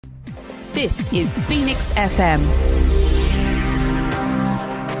This is Phoenix FM.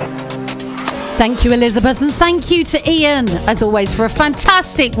 Thank you, Elizabeth, and thank you to Ian, as always, for a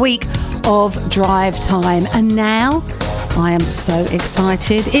fantastic week of drive time. And now, I am so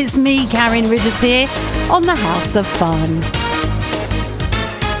excited. It's me, Karin Ridgett, here on the House of Fun.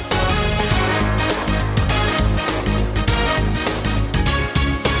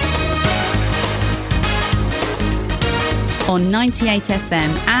 On 98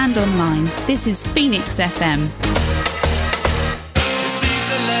 FM and online, this is Phoenix FM. Received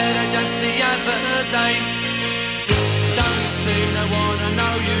a letter just the other day. Don't seem to wanna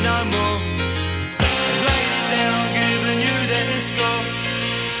know you no more. Laid it down, giving you their score.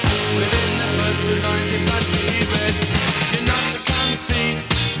 Within the first two lines it must be read. You're not to come see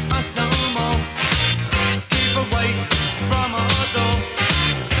us no more. Keep away from our door.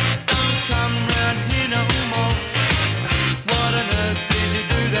 Don't come round here no more. What on earth did you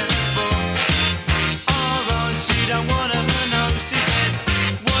do that for? Our aunt, she don't wanna know. She says,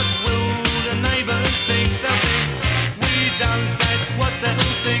 what will the neighbours think? They'll think we don't, that's what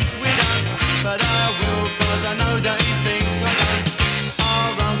they'll think. We don't, but I will, cause I know they think I don't.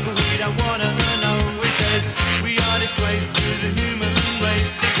 Our uncle, he don't wanna know. He says, we are disgrace to the human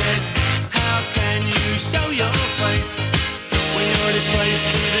race. He says, how can you show your face when you're a disgrace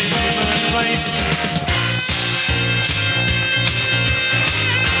to the human race?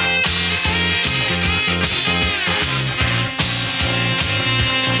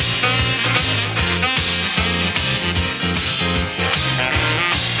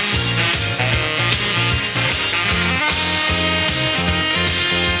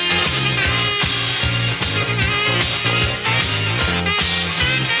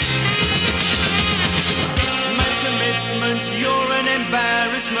 You're an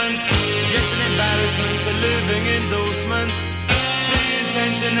embarrassment. Yes, an embarrassment, a living endorsement. The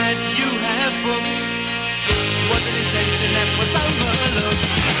intention that you have booked was an intention that was overlooked.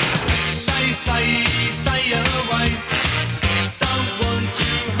 They say stay away, don't want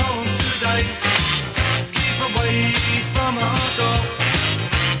you home today. Keep away from our door.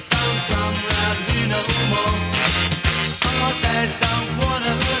 Don't come round here no more. Our dad don't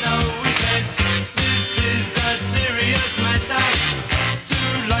wanna know. He says this is a serious matter.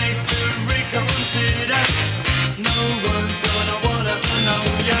 Too late to reconsider. No one's gonna wanna know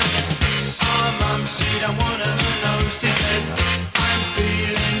ya. Our mum, she don't wanna know. She says I'm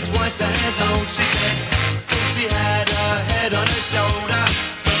feeling twice as old. She said thought she had her head on her shoulder.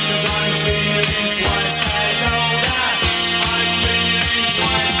 'Cause I'm feeling twice as older. I'm feeling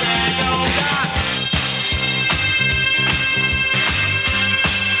twice as older.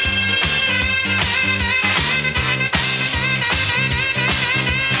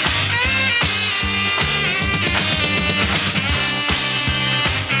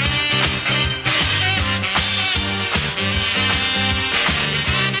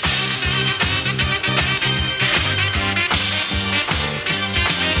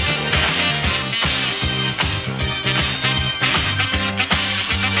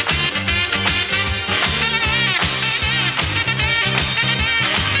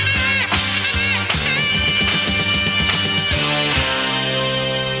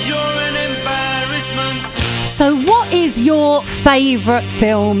 So what is your favourite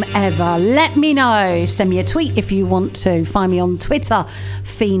film ever? Let me know. Send me a tweet if you want to. Find me on Twitter,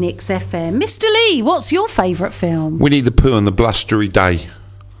 Phoenix FM. Mr. Lee, what's your favourite film? Winnie the Pooh and the Blustery Day.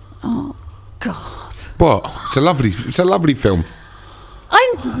 Oh, God. What? It's a lovely film.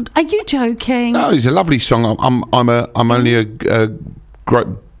 Are you joking? No, it's a lovely song. I'm only a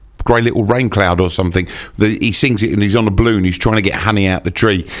grey little rain cloud or something. He sings it and he's on a balloon. He's trying to get honey out the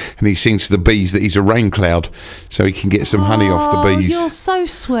tree, and he sings to the bees that he's a rain cloud, so he can get some honey off the bees. You're so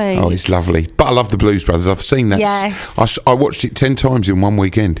sweet. Oh, it's lovely. But I love the Blues Brothers. I've seen that. Yes. I watched it 10 times in one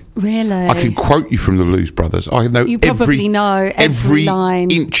weekend. Really? I can quote you from the Blues Brothers. I know you probably know every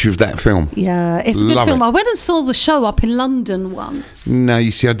line. Inch of that film. Yeah, it's a good film. I went and saw the show up in London once. No, you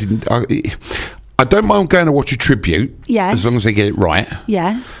see, I didn't. I don't mind going to watch a tribute. Yes. As long as they get it right.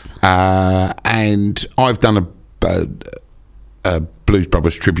 Yes. And I've done a Blues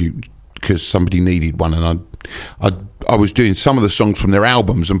Brothers tribute because somebody needed one, and I was doing some of the songs from their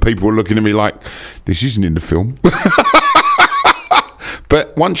albums, and people were looking at me like, this isn't in the film.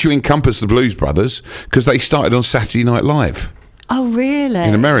 But once you encompass the Blues Brothers, because they started on Saturday Night Live. Oh, really?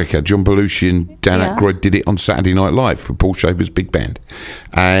 In America, John Belushi and Dan Aykroyd did it on Saturday Night Live for Paul Shaver's big band,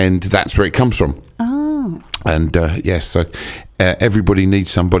 and that's where it comes from. Oh. And so everybody needs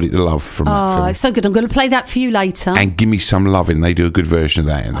somebody to love from that film. Oh, it's so good. I'm going to play that for you later. And Give Me Some Lovin'. They do a good version of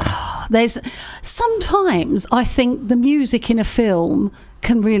that in there. There's sometimes I think the music in a film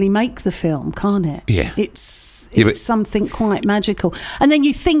can really make the film, can't it? Yeah. It's but- something quite magical. And then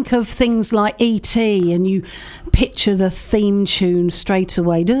you think of things like E.T. and you picture the theme tune straight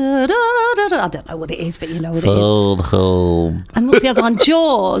away. Da, da, da, da. I don't know what it is, but you know what it is. Home. And what's the other one?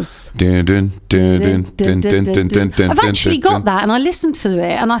 Jaws. Dun, dun, dun, dun, dun, dun, dun, dun, dun, I've actually dun, got that, and I listened to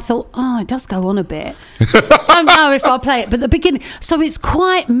it and I thought, oh, it does go on a bit. Don't know if I'll play it, but the beginning, so it's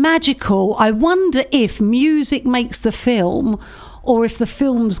quite magical. I wonder if music makes the film, or if the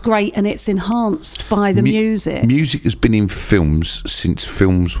film's great and it's enhanced by the music. Music has been in films since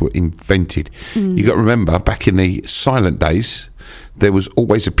films were invented. You got to remember, back in the silent days, there was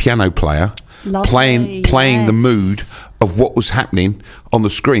always a piano player Lovely, playing the yes. mood of what was happening on the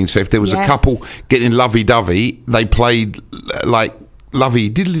screen. So if there was a Yes. couple getting lovey-dovey, they played like lovey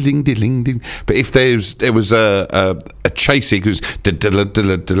diddling diddling ding. But if there was a chasing, who's that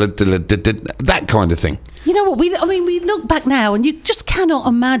kind of thing. You know what? We look back now, and you just cannot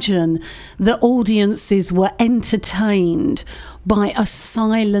imagine that audiences were entertained by a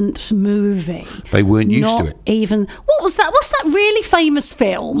silent movie. They weren't used to it. Even what was that? What's that really famous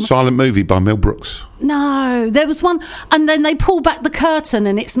film? Silent Movie by Mel Brooks. No, there was one, and then they pull back the curtain,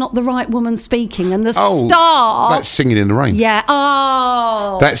 and it's not the right woman speaking, and the star. That's Singing in the Rain. Yeah.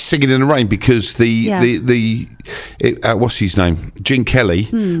 Oh. That's Singing in the Rain because what's his name? Gene Kelly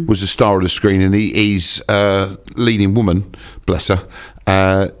was the star of the screen, and he's leading woman, bless her.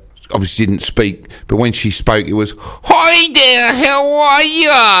 Obviously didn't speak, but when she spoke, it was, "Hi there, how are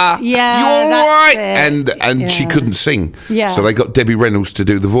you? Yeah, you all that's right?" it. And she couldn't sing, Yeah. so they got Debbie Reynolds to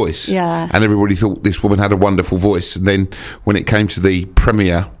do the voice. Yeah. And everybody thought this woman had a wonderful voice, and then when it came to the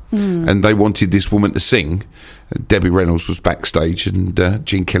premiere, and they wanted this woman to sing, Debbie Reynolds was backstage, and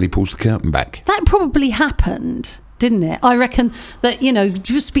Gene Kelly pulls the curtain back. That probably happened, didn't it? I reckon that,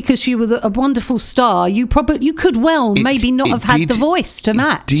 just because you were a wonderful star, you could maybe not have had the voice to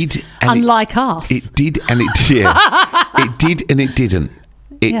match. Did, unlike us. It did, and it it did, and it didn't.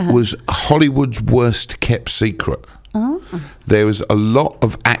 It was Hollywood's worst kept secret. Oh. There was a lot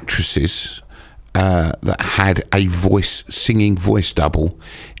of actresses that had a singing voice double,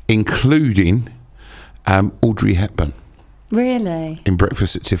 including Audrey Hepburn. Really? In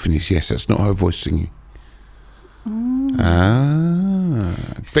Breakfast at Tiffany's. Yes, that's not her voice singing. But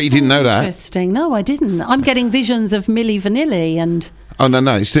you didn't know that. Interesting. No, I didn't. I'm getting visions of Milli Vanilli and. Oh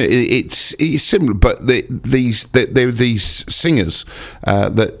no, it's similar, but there were these singers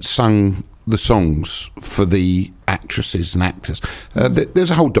that sung the songs for the actresses and actors.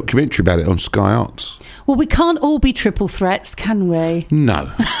 There's a whole documentary about it on Sky Arts. Well, we can't all be triple threats, can we?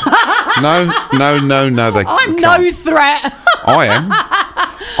 No, no. They I'm can't. no threat. I am.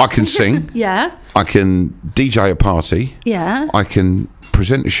 I can sing. Yeah. I can DJ a party. Yeah. I can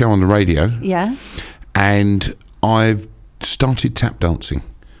present a show on the radio. Yeah. And I've started tap dancing.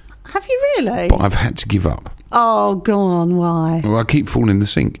 Have you really? But I've had to give up. Oh, go on. Why? Well, I keep falling in the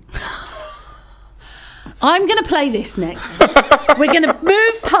sink. I'm going to play this next. We're going to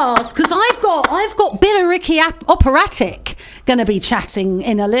move past, because I've got Billericay Operatic going to be chatting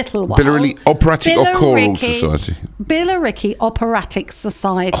in a little while. Billericay Operatic or Choral Society? Billericay Operatic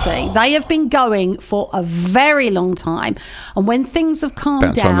Society. Oh. They have been going for a very long time, and when things have calmed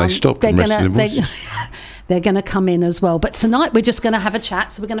About down, time they stopped from resting their voices. They're going to come in as well. But tonight we're just going to have a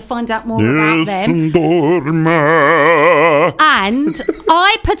chat, so we're going to find out more about them. And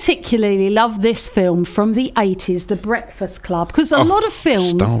I particularly love this film from the 80s, The Breakfast Club, because a lot of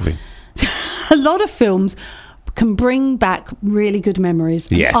films can bring back really good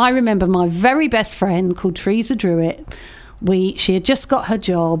memories. Yeah. I remember my very best friend called Teresa Druitt. She had just got her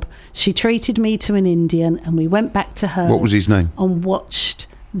job. She treated me to an Indian, and we went back to her. What was his name? And watched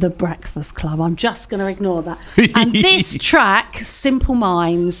The Breakfast Club. I'm just going to ignore that. And this track, Simple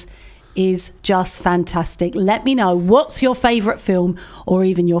Minds, is just fantastic. Let me know what's your favourite film, or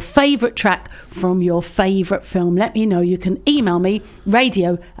even your favourite track from your favourite film. Let me know. You can email me,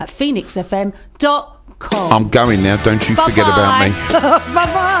 radio@phoenixfm.com. I'm going now. Don't you forget about me.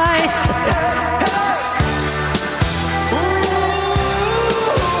 Bye-bye.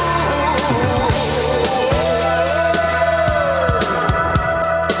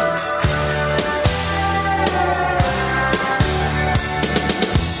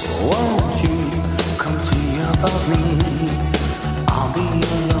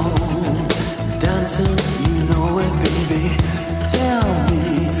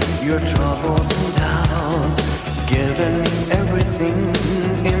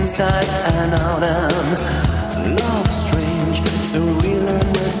 Inside and out, and love strange, surreal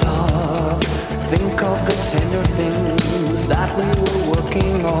in the dark. think of the tender things that we were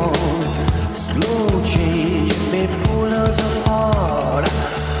working on. Slow change may pull us apart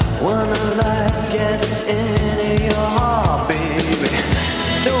when the light gets into your heart, baby.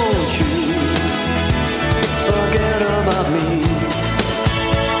 Don't you forget about me.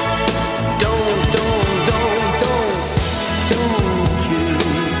 Don't you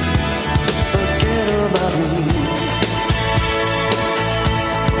forget about me.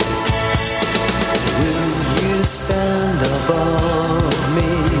 Will you stand above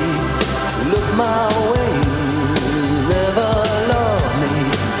me? Look my way, never love me.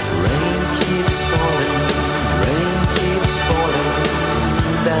 Rain keeps falling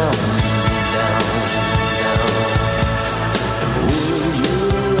down, down, down. Will you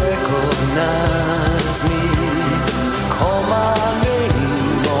recognize me? Call my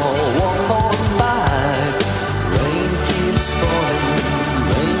name or walk on by. Rain keeps falling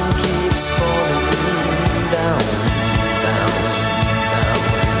down, down, down,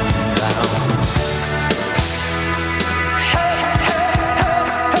 down. Hey, hey,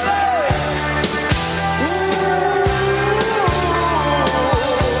 hey, hey.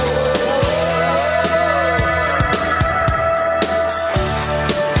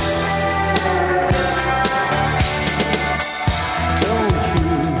 Don't you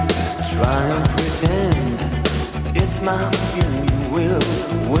try and pretend it's my feeling. Will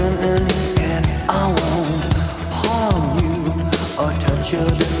win in the end. I won't harm you or touch your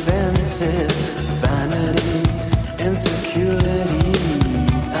defenses. Vanity, insecurity.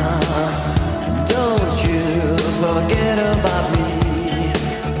 Don't you forget about me.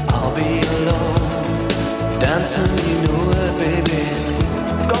 I'll be alone, dancing, you know it, baby.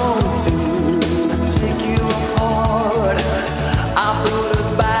 Going to take you apart. I put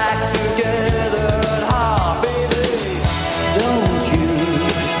us back together at heart, baby. Don't you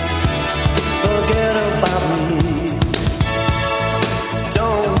forget about me.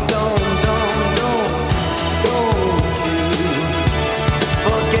 Don't you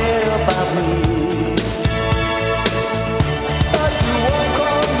forget about me. As you walk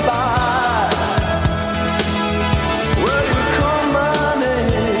on by, will you call my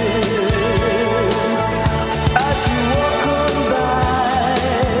name? As you walk on by,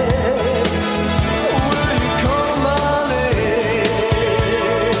 will you call my name?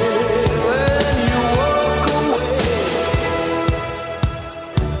 When you walk away.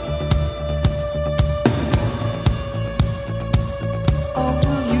 Or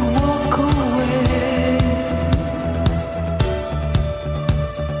will you walk away?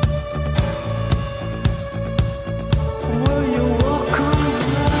 Will you walk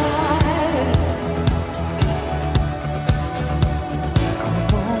away?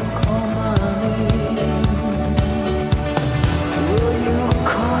 Come on, call my name. Will you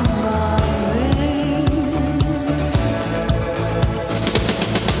call my name?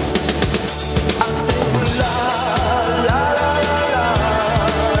 I say la la la la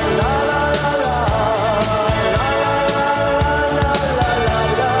la la la la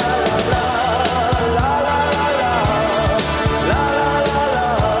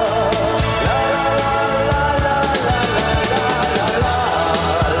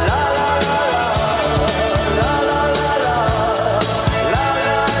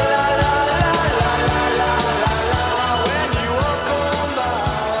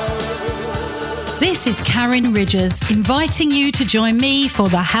This is Karin Ridgers inviting you to join me for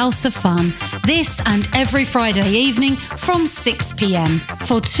the House of Fun this and every Friday evening from 6 p.m.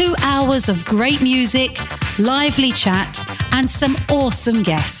 for 2 hours of great music, lively chat and some awesome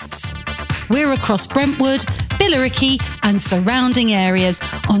guests. We're across Brentwood, Billericay and surrounding areas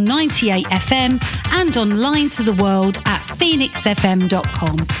on 98 FM and online to the world at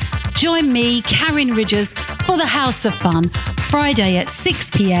phoenixfm.com. Join me, Karin Ridgers, for the House of Fun, Friday at 6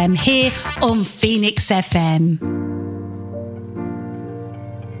 p.m. here on Phoenix FM.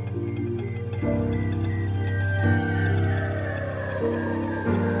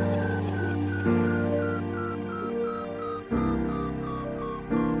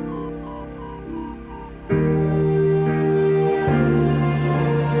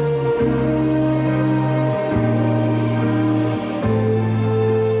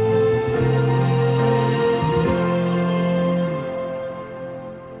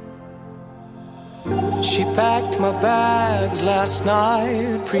 She packed my bags last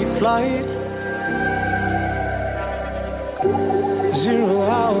night, pre-flight. 0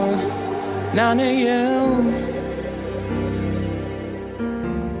 hour, 9 a.m.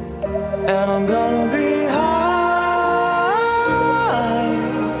 And I'm gonna be high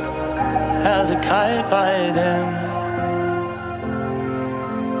as a kite by then.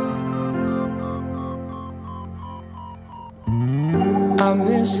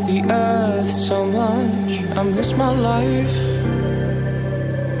 miss the earth so much. I miss my life.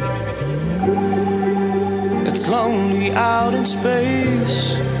 It's lonely out in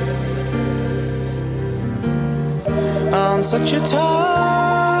space on such a timeless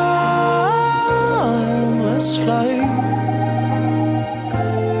flight.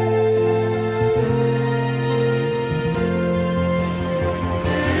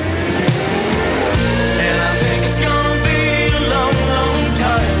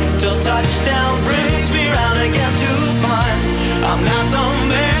 Touchdown brings me round again to find I'm not the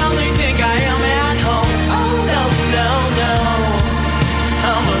man they think I am at home. Oh no, no, no,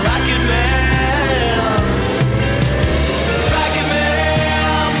 I'm a rocket man. Rocket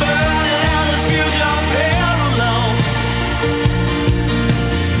man, burning out this fusion pair alone.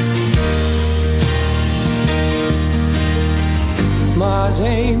 Mars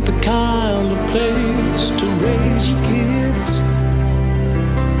ain't the kind of place to raise your kids.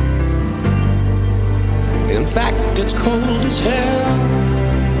 In fact, it's cold as hell,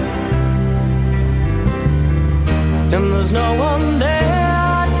 and there's no one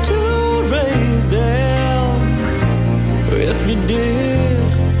there to raise them if you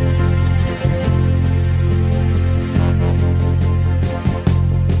did.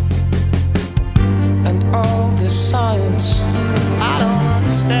 And all this science I don't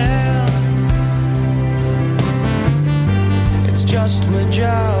understand. It's just my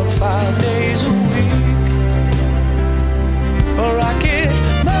job 5 days a week. A rocket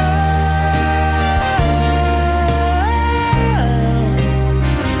man,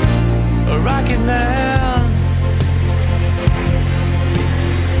 a rocket man.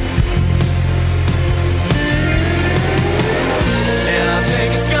 And I think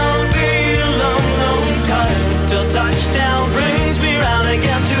it's gonna be a long, long time till touchdown brings me round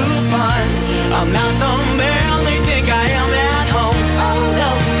again to find I'm not the man they think I am at home. Oh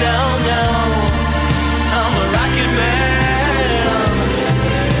no, no, no, I'm a rocket man.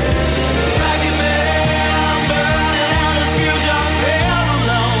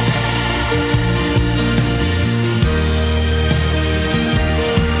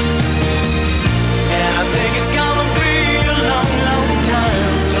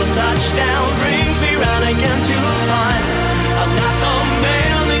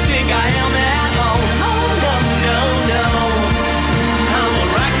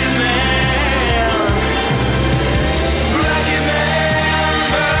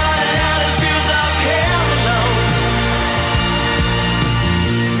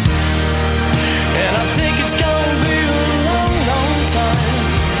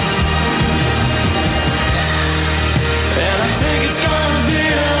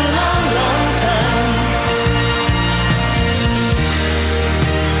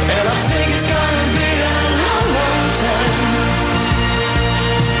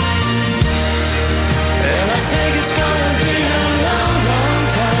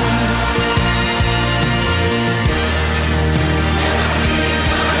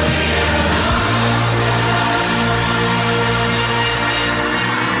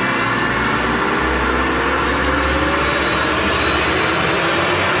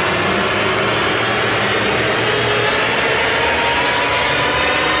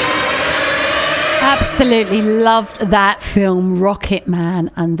 Absolutely loved that film, Rocket Man,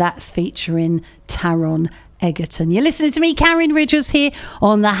 and that's featuring Taron Egerton. You're listening to me, Karin Ridgers, here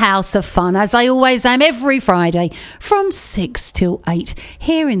on the House of Fun, as I always am every Friday from 6 till 8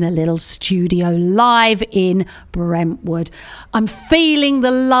 here in the little studio live in Brentwood. I'm feeling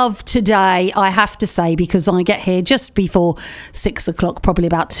the love today, I have to say, because I get here just before 6 o'clock, probably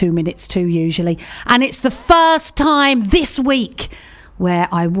about 2 minutes to usually, and it's the first time this week where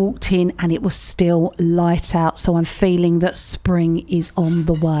I walked in and it was still light out. So I'm feeling that spring is on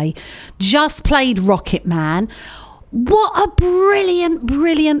the way. Just played Rocket Man. What a brilliant,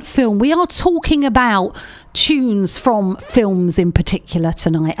 brilliant film. We are talking about tunes from films in particular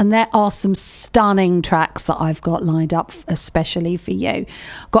tonight, and there are some stunning tracks that I've got lined up especially for you.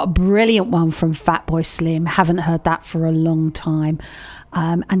 Got a brilliant one from Fatboy Slim, haven't heard that for a long time,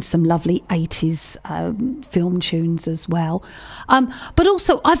 and some lovely 80s film tunes as well. But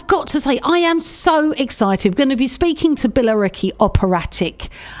also, I've got to say, I am so excited. We're going to be speaking to Billericay Operatic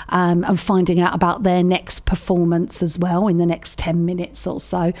and finding out about their next performance as well in the next 10 minutes or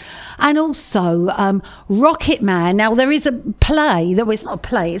so. And also, Rocket Man. Now, there is a play, it's not a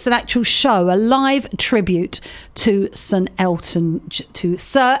play, it's an actual show, a live tribute to Sir Elton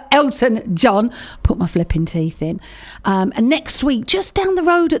John. Put my flipping teeth in. And next week, just down the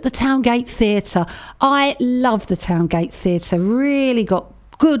road at the Towngate Theatre. I love the Towngate Theatre. Really got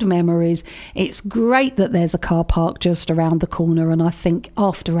good memories. It's great that there's a car park just around the corner, and I think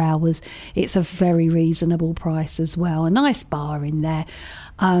after hours it's a very reasonable price as well. A nice bar in there.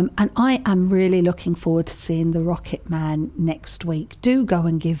 And I am really looking forward to seeing The Rocket Man next week. Do go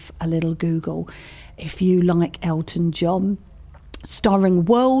and give a little Google if you like Elton John. Starring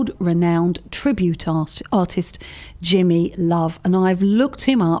world-renowned tribute artist Jimmy Love. And I've looked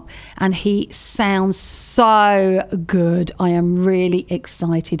him up and he sounds so good. I am really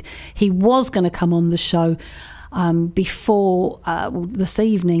excited. He was going to come on the show before this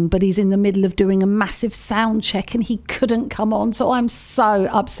evening, but he's in the middle of doing a massive sound check and he couldn't come on, so I'm so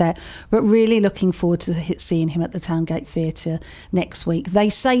upset, but really looking forward to seeing him at the Towngate Theatre next week. They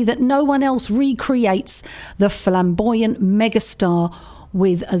say that no one else recreates the flamboyant megastar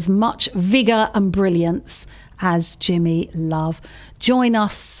with as much vigour and brilliance as Jimmy Love. Join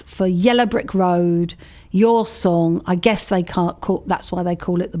us for Yellow Brick Road, Your Song, I guess they can't call, that's why they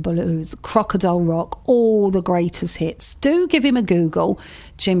call it the blues, Crocodile Rock, all the greatest hits. Do give him a Google,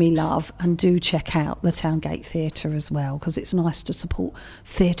 Jimmy Love, and do check out the Towngate Theatre as well, because it's nice to support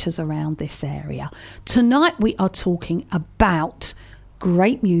theatres around this area. Tonight we are talking about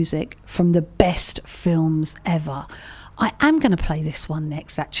great music from the best films ever. I am going to play this one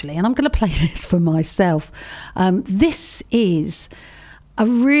next, actually, and I'm going to play this for myself. This is a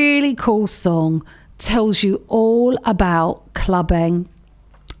really cool song, tells you all about clubbing.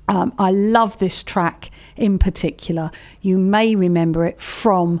 I love this track in particular. You may remember it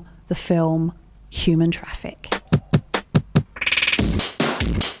from the film Human Traffic.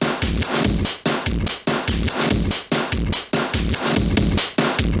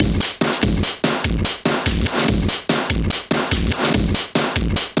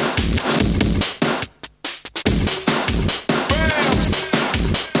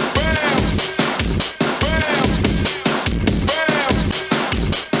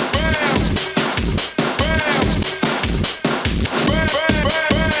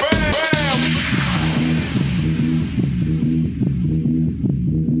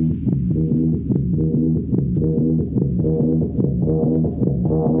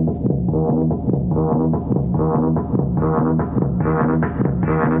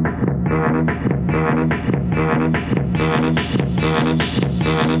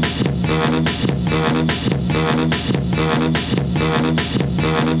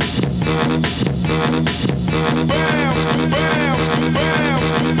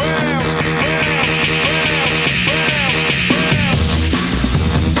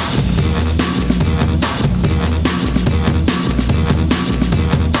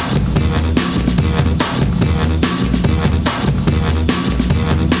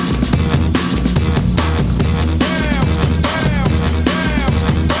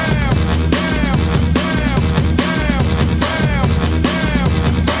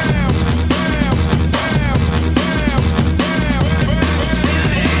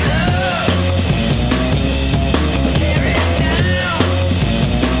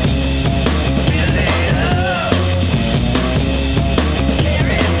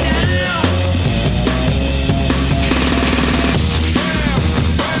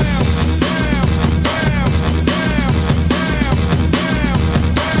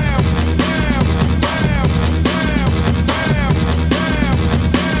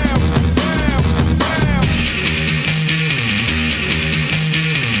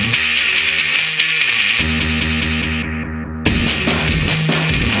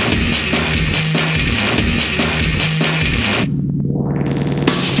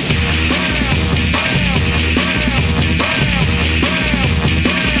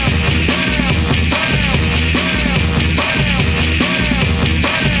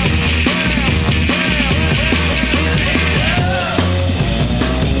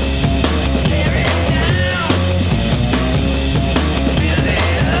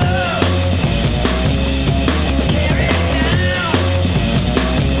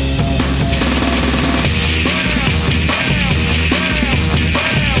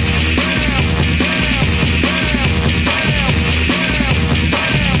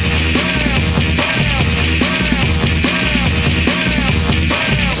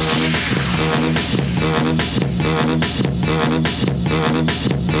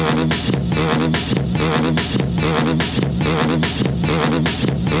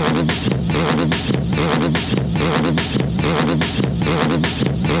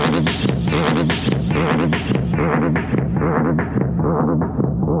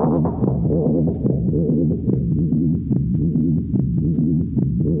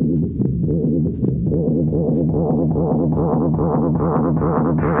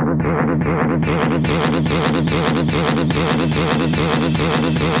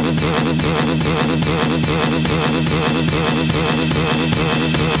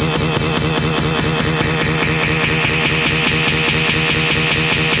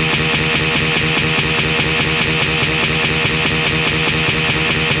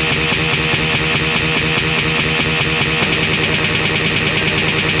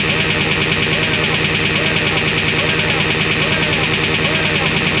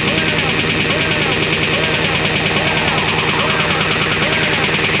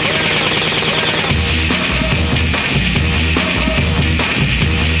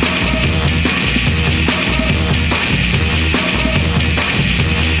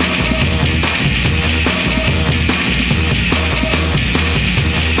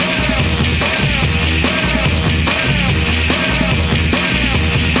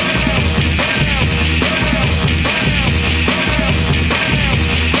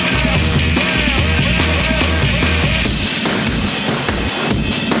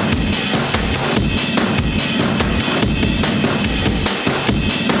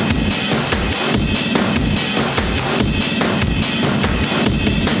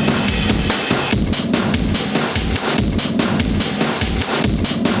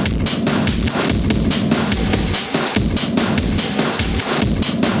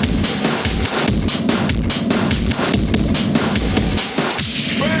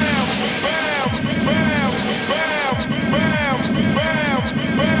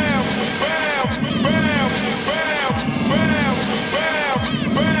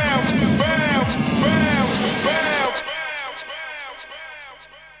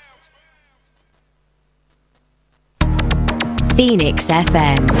 Phoenix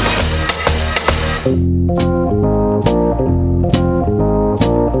FM.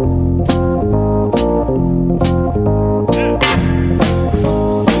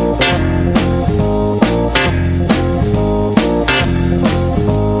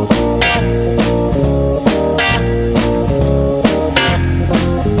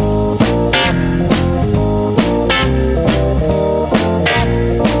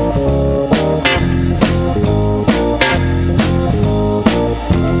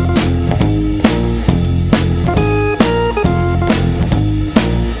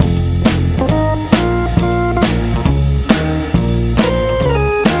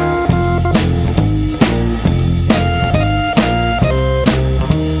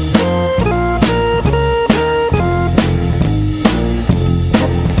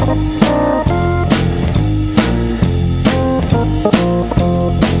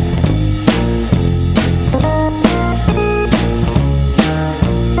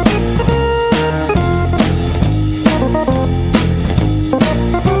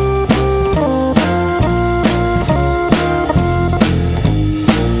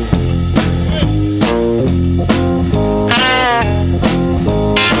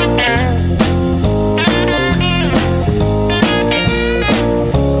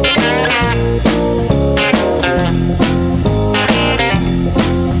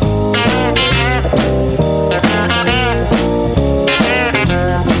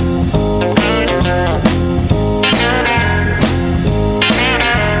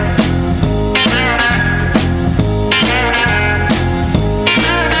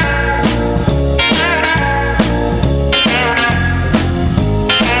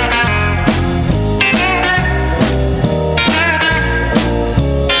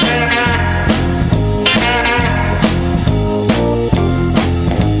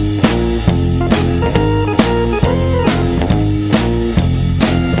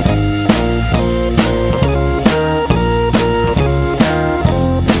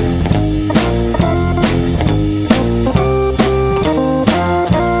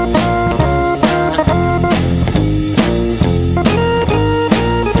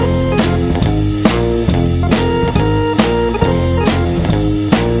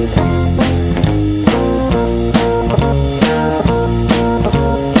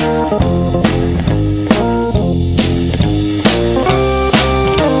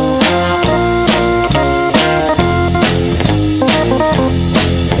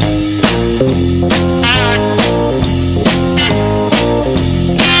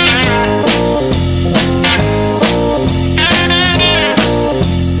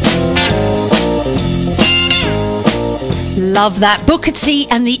 Love that. Booker T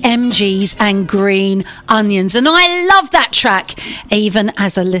and the MGs and Green Onions. And I love that track, even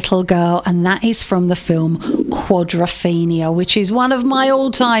as a little girl. And that is from the film Quadrophenia, which is one of my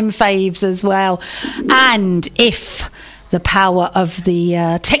all-time faves as well. And if the power of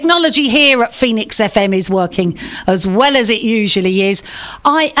the technology here at Phoenix FM is working as well as it usually is.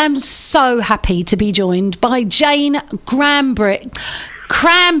 I am so happy to be joined by Jane Cranby.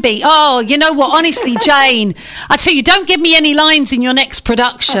 Oh, you know what? Honestly, Jane, I tell you, don't give me any lines in your next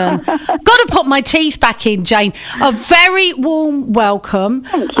production. Got to put my teeth back in, Jane. A very warm welcome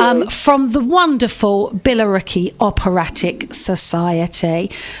from the wonderful Billericay Operatic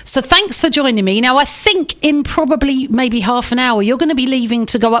Society. So thanks for joining me. Now, I think in probably maybe half an hour, you're going to be leaving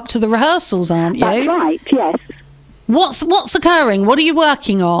to go up to the rehearsals, aren't you? That's right, yes. What's occurring? What are you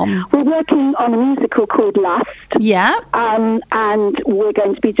working on? We're working on a musical called Lust. Yeah. And we're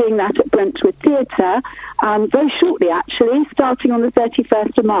going to be doing that at Brentwood Theatre very shortly, actually, starting on the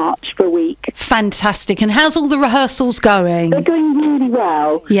 31st of March for a week. Fantastic. And how's all the rehearsals going? They're going really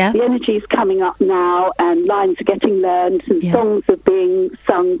well. Yeah. The energy is coming up now, and lines are getting learned, and songs are being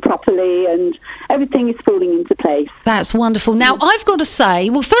sung properly, and everything is falling into place. That's wonderful. Now, I've got to say,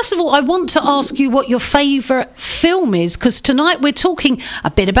 well, first of all, I want to ask you what your favourite film is, because tonight we're talking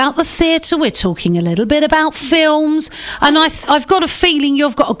a bit about the theatre, we're talking a little bit about films, and I've got a feeling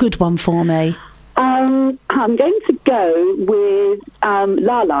you've got a good one for me. I'm going to go with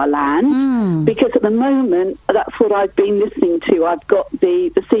La La Land, because at the moment that's what I've been listening to. I've got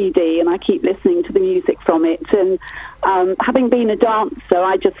the CD and I keep listening to the music from it, and having been a dancer,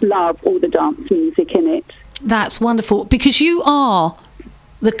 I just love all the dance music in it. That's wonderful, because you are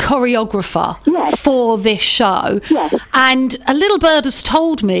the choreographer for this show. Yes. And a little bird has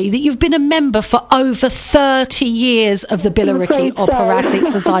told me that you've been a member for over 30 years of the Billericay Operatic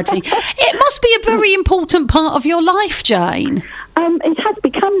Society. It must be a very important part of your life, Jane. It has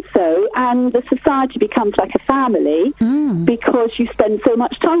become so, and the society becomes like a family because you spend so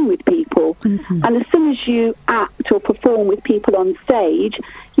much time with people. Mm-hmm. And as soon as you act or perform with people on stage,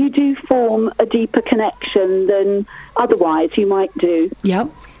 you do form a deeper connection than otherwise you might do. Yep,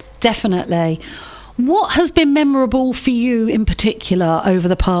 definitely. What has been memorable for you in particular over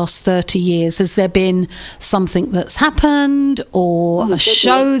the past 30 years? Has there been something that's happened, or a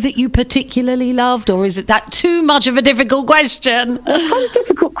show that you particularly loved, or is it that too much of a difficult question? It's quite a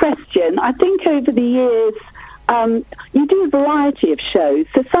difficult question. I think over the years you do a variety of shows.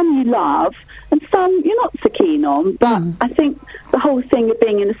 So some you love and some you're not so keen on. But I think the whole thing of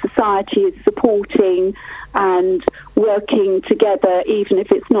being in a society is supporting and working together, even if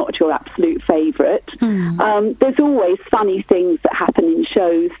it's not your absolute favourite. There's always funny things that happen in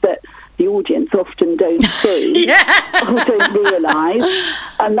shows that the audience often don't see or don't realise,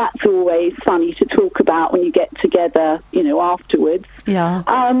 and that's always funny to talk about when you get together, afterwards. No,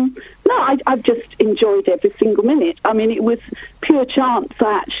 I've just enjoyed every single minute. I mean, it was pure chance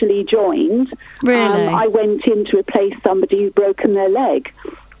I actually joined. Really? I went in to replace somebody who'd broken their leg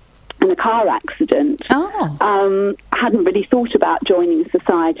in a car accident. I hadn't really thought about joining the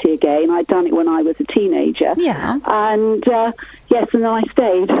society again. I'd done it when I was a teenager. Yeah. And, yes, and then I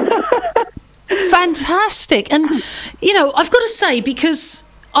stayed. Fantastic. And, I've got to say, because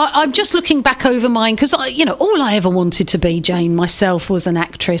I'm just looking back over mine, because, all I ever wanted to be, Jane, myself, was an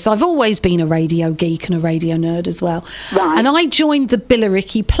actress. I've always been a radio geek and a radio nerd as well. Right. And I joined the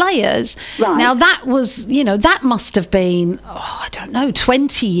Billericay Players. Right. Now, that was, that must have been,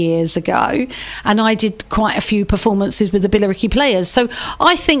 20 years ago. And I did quite a few performances with the Billericay Players. So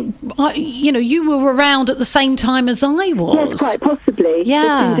I think, you were around at the same time as I was. Yes, quite possibly.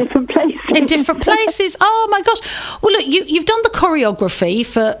 Yeah. Just in different places. In different places. Oh, my gosh. Well, look, you've done the choreography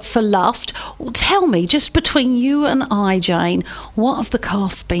for Lust. Well, tell me, just between you and I, Jane, what have the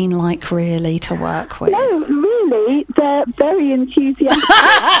cast been like really to work with? No, really, they're very enthusiastic.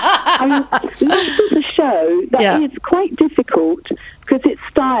 Lust is a show that is quite difficult because it's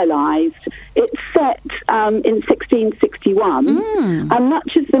stylised. It's set in 1661, and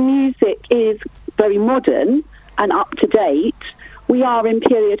much as the music is very modern and up to date, we are in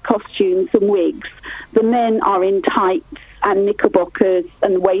period costumes and wigs. The men are in tights and knickerbockers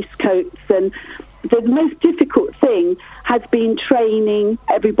and waistcoats, and the most difficult thing has been training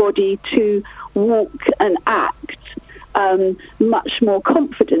everybody to walk and act much more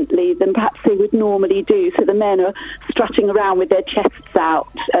confidently than perhaps they would normally do. So the men are strutting around with their chests out,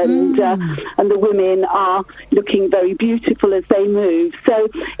 and the women are looking very beautiful as they move. So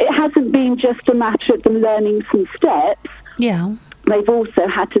it hasn't been just a matter of them learning some steps. Yeah. They've also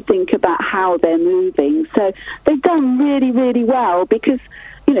had to think about how they're moving. So they've done really, really well because,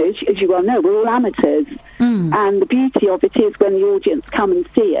 as you well know, we're all amateurs. And the beauty of it is when the audience come and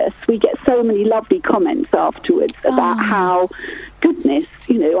see us, we get so many lovely comments afterwards about how, goodness,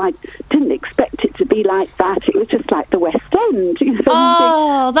 I didn't expect it to be like that. It was just like the West End.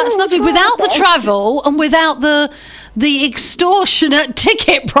 That's lovely. Without the travel and without the extortionate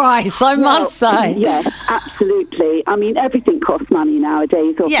ticket price, I must say. Yes, absolutely. I mean, everything costs money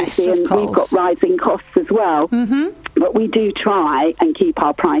nowadays, obviously, yes, of course. We've got rising costs as well. But we do try and keep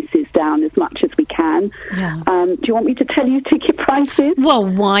our prices down as much as we can. Yeah. Do you want me to tell you ticket prices? Well,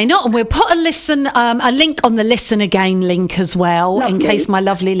 why not? And we'll put a link on the Listen Again link as well, Lovely. in case my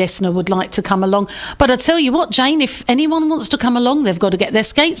lovely listener would like to come along. But I tell you what, Jane, if anyone wants to come along, they've got to get their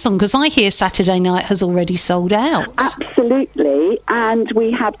skates on, because I hear Saturday night has already sold out. Absolutely, and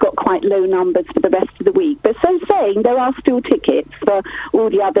we have got quite low numbers for the rest of the week. But so saying, there are still tickets for all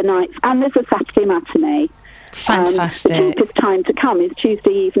the other nights, and there's a Saturday matinee. Fantastic. The cheapest time to come is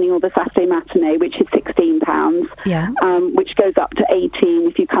Tuesday evening or the Saturday matinee, which is £16. Yeah. Which goes up to 18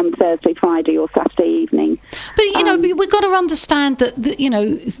 if you come Thursday, Friday, or Saturday evening. But we've got to understand that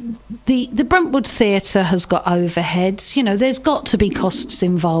the Brentwood Theatre has got overheads. There's got to be costs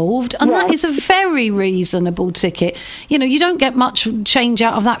involved, and that is a very reasonable ticket. You don't get much change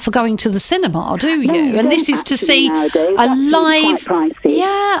out of that for going to the cinema, do you? No, and this is to see nowadays. a live, quite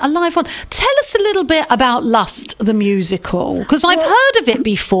pricey. a live one. Tell us a little bit about Lust, the musical, because I've heard of it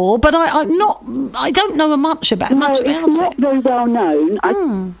before, but I don't know much about it's it. not very well known.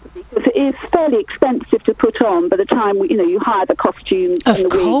 Because it is fairly expensive to put on by the time you hire the costumes and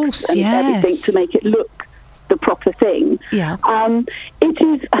the wigs and everything to make it look the proper thing. Yeah. It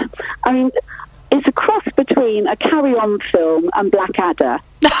is. I mean, it's a cross between a Carry-On film and Blackadder.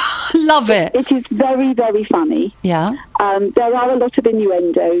 Love it. It is very, very funny. Yeah. There are a lot of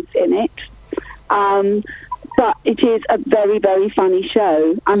innuendos in it. But it is a very, very funny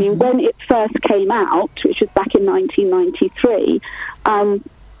show. I mean, when it first came out, which was back in 1993,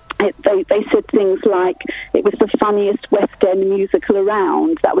 they said things like it was the funniest West End musical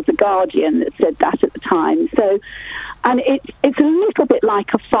around. That was The Guardian that said that at the time. So, and it's a little bit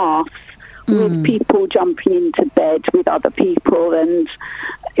like a farce, with people jumping into bed with other people and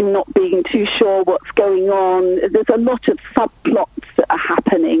not being too sure what's going on. There's a lot of subplots that are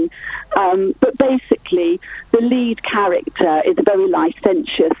happening. But basically, the lead character is a very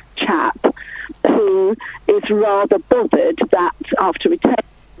licentious chap who is rather bothered that after returning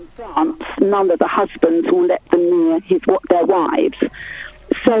from France, none of the husbands will let them near their wives.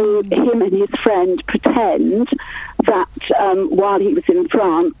 So him and his friend pretend that while he was in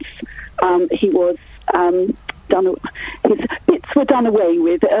France, he was his bits were done away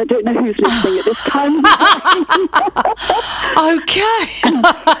with. I don't know who's listening at this time. Okay.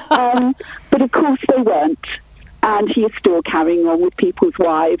 But of course they weren't. And he is still carrying on with people's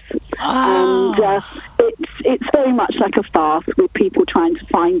wives. And it's very much like a farce, with people trying to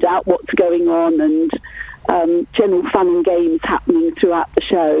find out what's going on, and general fun and games happening throughout the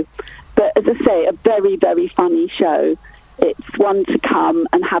show. But as I say, a very, very funny show. It's one to come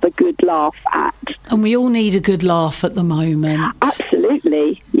and have a good laugh at. And we all need a good laugh at the moment.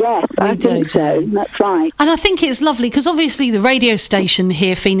 Absolutely. Yes, I think so. That's right. And I think it's lovely because obviously the radio station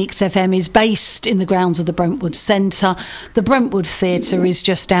here, Phoenix FM, is based in the grounds of the Brentwood Centre. The Brentwood Theatre is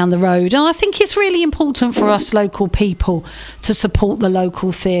just down the road. And I think it's really important for us local people to support the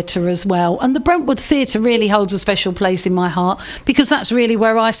local theatre as well. And the Brentwood Theatre really holds a special place in my heart because that's really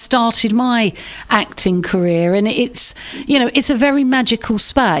where I started my acting career. And it's a very magical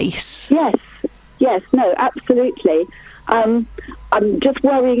space. Yes, no, absolutely. I'm just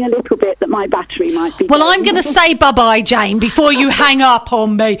worrying a little bit that my battery might be... Well, I'm going to say bye-bye, Jane, before you hang up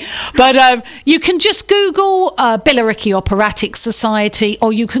on me. But you can just Google Billericay Operatic Society,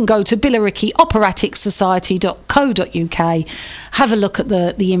 or you can go to billericayoperatic.society.co.uk. Have a look at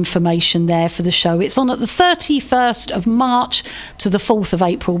the information there for the show. It's on at the 31st of March to the 4th of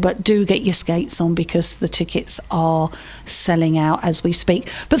April, but do get your skates on because the tickets are selling out as we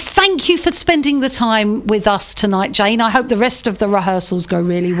speak. But thank you for spending the time with us tonight, Jane. I hope the rest of the rehearsals go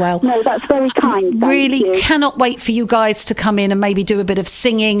really well. No, that's very kind. Really you. Cannot wait for you guys to come in and maybe do a bit of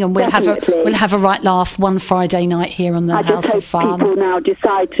singing, and we'll have a right laugh one Friday night here on the House of Fun. I just hope people now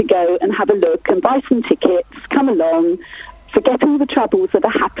decide to go and have a look and buy some tickets, come along, forget all the troubles that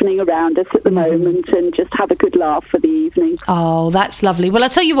are happening around us at the moment, and just have a good laugh for the evening. Oh, that's lovely. Well, I'll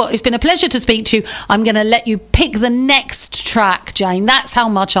tell you what, it's been a pleasure to speak to you. I'm going to let you pick the next track, Jane. That's how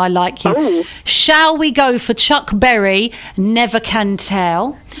much I like you. Oh. Shall we go for Chuck Berry, Never Can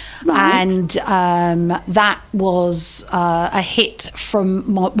Tell? Right. And that was a hit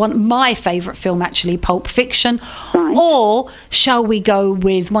from my favourite film, actually, Pulp Fiction. Right. Right. Or shall we go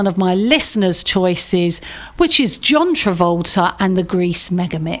with one of my listeners' choices, which is John Travolta and the Grease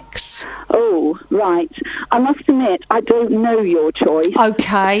Megamix? Oh, right. I must admit, I don't know your choice.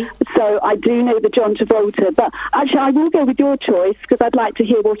 Okay. So I do know the John Travolta, but actually I will go with your choice because I'd like to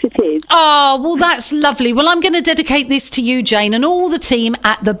hear what it is. Oh, well, that's lovely. Well, I'm going to dedicate this to you, Jane, and all the team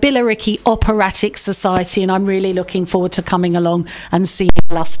at the Billericay Operatic Society, and I'm really looking forward to coming along and seeing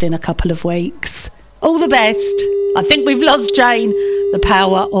Lust in a couple of weeks. All the best. I think we've lost Jane. The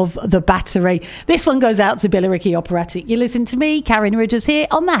power of the battery. This one goes out to Billericay Operatic. You listen to me, Karin Ridgers, here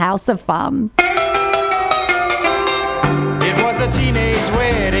on the House of Fun. It was a teenage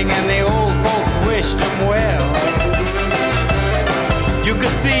wedding and the old folks wished him well. You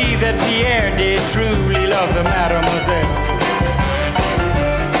could see that Pierre did truly love the mademoiselle.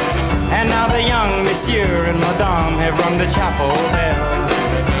 And now the young monsieur and madame have rung the chapel bell.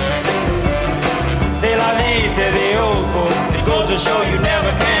 C'est la vie, say the old folks. It goes to show you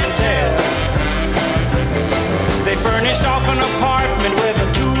never can tell. They furnished off an apartment with a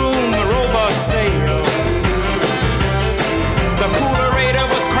two-room robot sale. The coolerator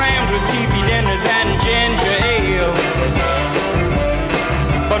was crammed with TV dinners and ginger ale.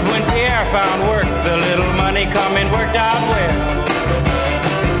 But when Pierre found work, the little money coming worked out well.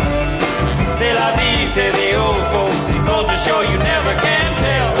 C'est la vie, say the old folks. It goes to show you never can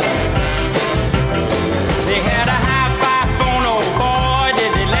tell. They had a hi-fi phone, oh boy,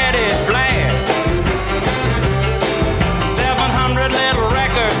 did they let it blast. 700 little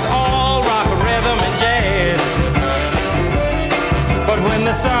records, all rock, rhythm, and jazz. But when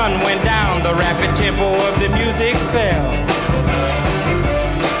the sun went down, the rapid tempo of the music fell.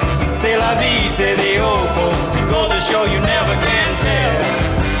 C'est la vie, say the old folks. It goes to show you never can tell.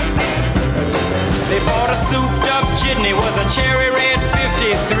 They bought a souped-up jitney, was a cherry red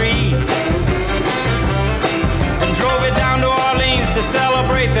 53. Drove it down to Orleans to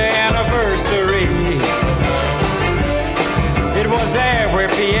celebrate their anniversary. It was there where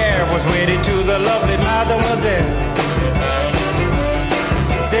Pierre was wedded to the lovely mademoiselle.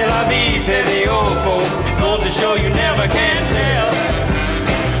 C'est la vie, say the old folks. It goes to show you never can tell.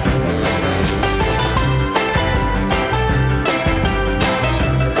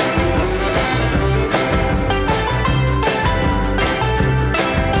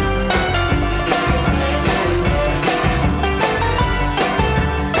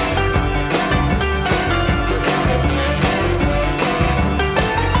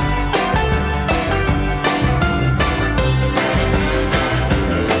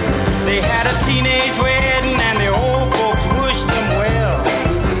 Teenage wedding and the old folks wished them well.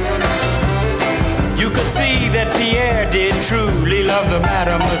 You could see that Pierre did truly love the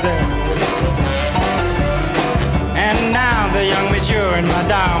mademoiselle. And now the young monsieur and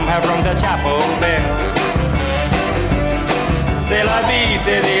madame have rung the chapel bell. C'est la vie,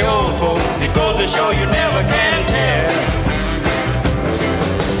 say the old folks. It goes to show you never can tell.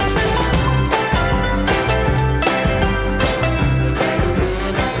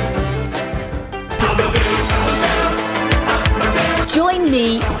 Join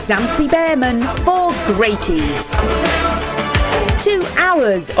me, Xanthi Behrman, for Greaties. 2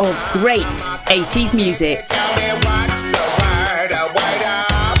 hours of great 80s music.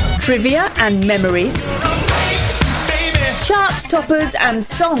 Trivia and memories. Chart toppers and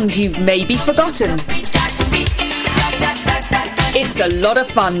songs you've maybe forgotten. It's a lot of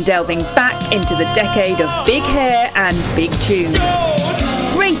fun delving back into the decade of big hair and big tunes.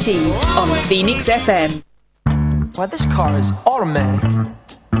 Greaties on Phoenix FM. Why, this car is automatic,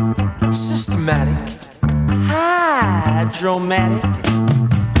 systematic, hydromatic.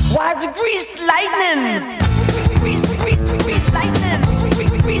 Why, it's greased lightning. Greased lightning.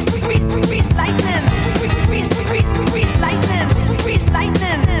 Greased lightning. Greased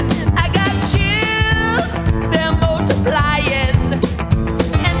lightning. I got chills, they're multiplying,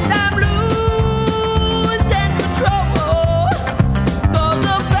 and I'm losing control. 'Cause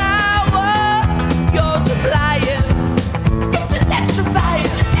the power you're supplying, it's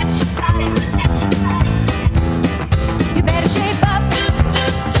electrifying. You better shape up,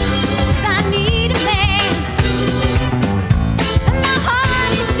 'cause I need a man. My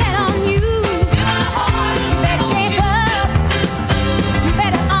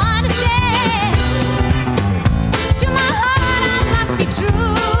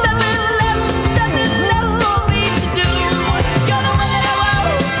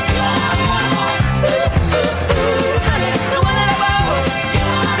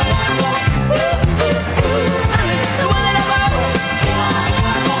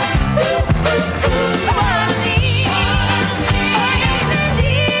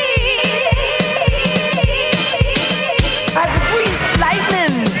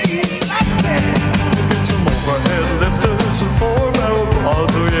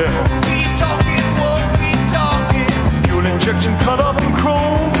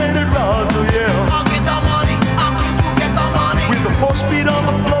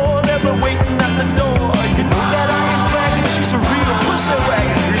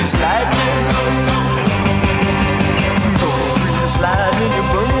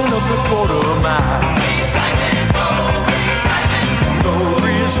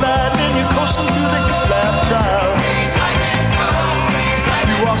coursing through the hip-lap drive.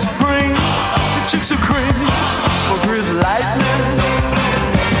 You are spring, the chicks are cream, for grease lightning.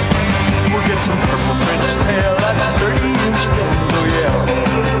 We'll get some purple French tail, that's 30-inch guns, oh yeah.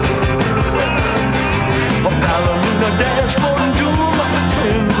 A ballerina dashboard and doom up the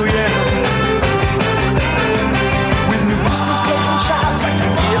twins, oh yeah. With new pistols, clubs, and shots, I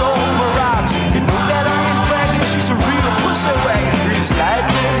can get all my rocks. You know that I ain't bragging, she's a real pussy wagon, grease lightning.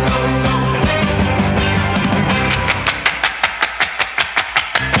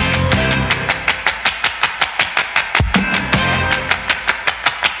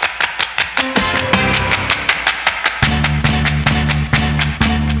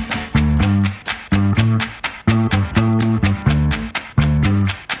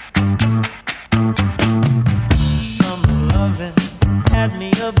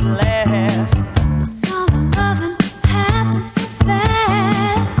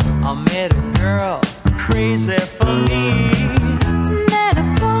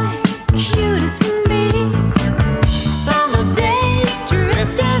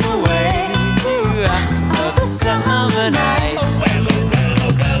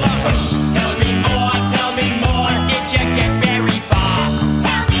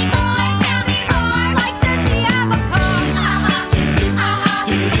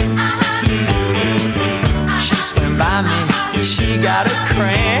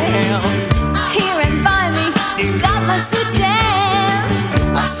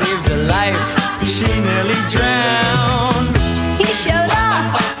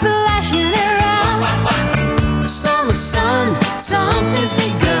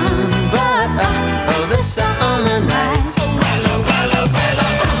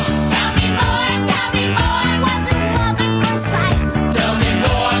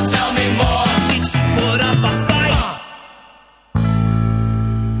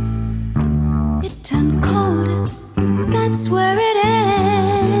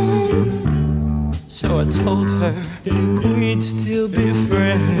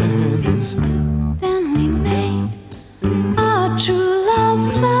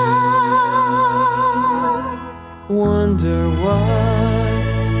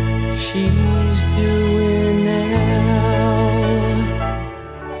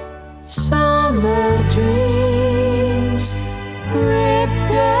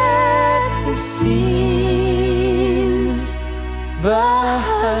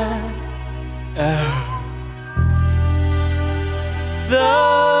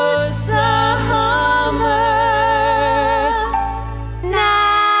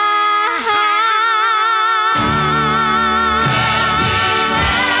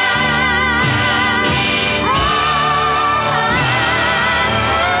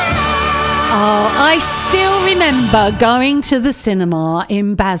 Going to the cinema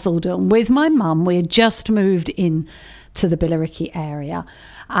in Basildon with my mum. We had just moved in to the Billericay area,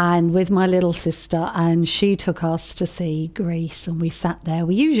 and with my little sister, and she took us to see Grease, and we sat there.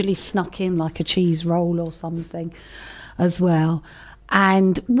 We usually snuck in like a cheese roll or something as well.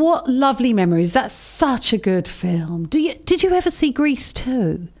 And what lovely memories. That's such a good film. Did you ever see Grease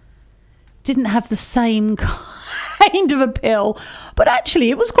 2? Didn't have the same kind of appeal, but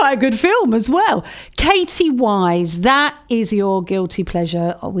actually it was quite a good film as well. Katie Wise, that is your guilty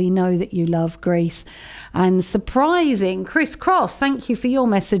pleasure. We know that you love Grease. And surprising, Chris Cross, thank you for your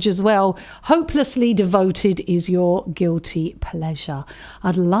message as well. Hopelessly Devoted is your guilty pleasure.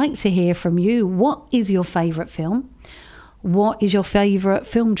 I'd like to hear from you. What is your favourite film? What is your favourite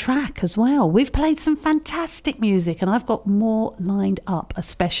film track as well? We've played some fantastic music, and I've got more lined up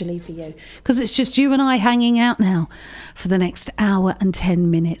especially for you, because it's just you and I hanging out now for the next hour and 10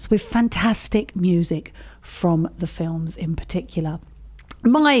 minutes with fantastic music from the films in particular.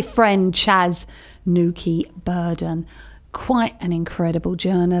 My friend Chaz Nuki Burden, quite an incredible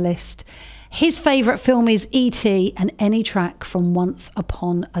journalist. His favourite film is E.T. and any track from Once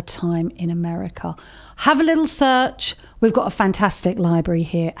Upon a Time in America. Have a little search. We've got a fantastic library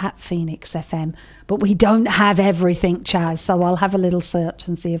here at Phoenix FM, but we don't have everything, Chaz, so I'll have a little search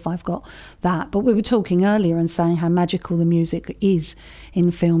and see if I've got that. But we were talking earlier and saying how magical the music is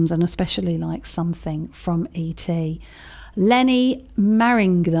in films, and especially like something from E.T. Lenny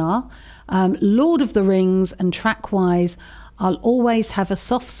Maringna, Lord of the Rings, and track-wise, I'll always have a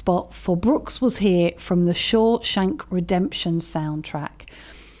soft spot for Brooks Was Here from the Shawshank Redemption soundtrack.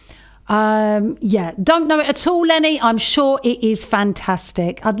 Don't know it at all, Lenny. I'm sure it is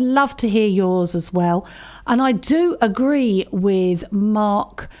fantastic. I'd love to hear yours as well. And I do agree with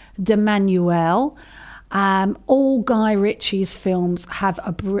Mark DeManuel All Guy Ritchie's films have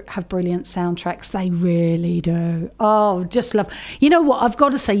brilliant soundtracks. They really do. Oh, just love. You know what? I've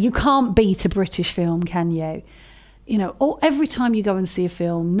got to say, you can't beat a British film, can you? You know, every time you go and see a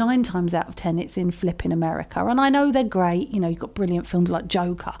film, 9 times out of 10, it's in flipping America. And I know they're great. You know, you've got brilliant films like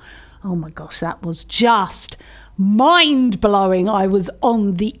Joker. Oh my gosh, that was just mind-blowing. I was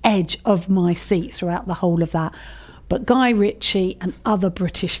on the edge of my seat throughout the whole of that. But Guy Ritchie and other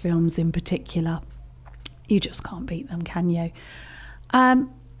British films in particular, you just can't beat them, can you?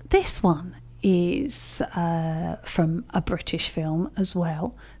 This one is from a British film as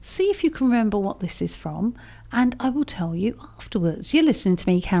well. See if you can remember what this is from, and I will tell you afterwards. You're listening to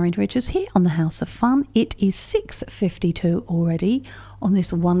me, Karin Ridgers, here on the House of Fun. It is 6:52 already on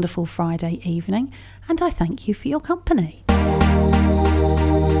this wonderful Friday evening, and I thank you for your company.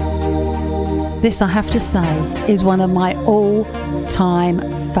 This, I have to say, is one of my all-time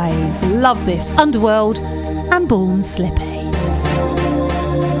faves. Love this. Underworld and Born Slippy.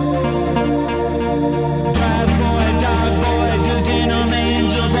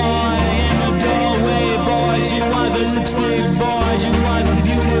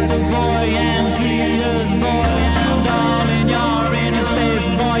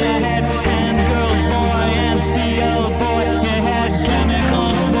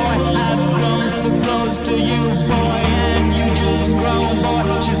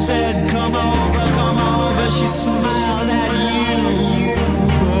 She smiled at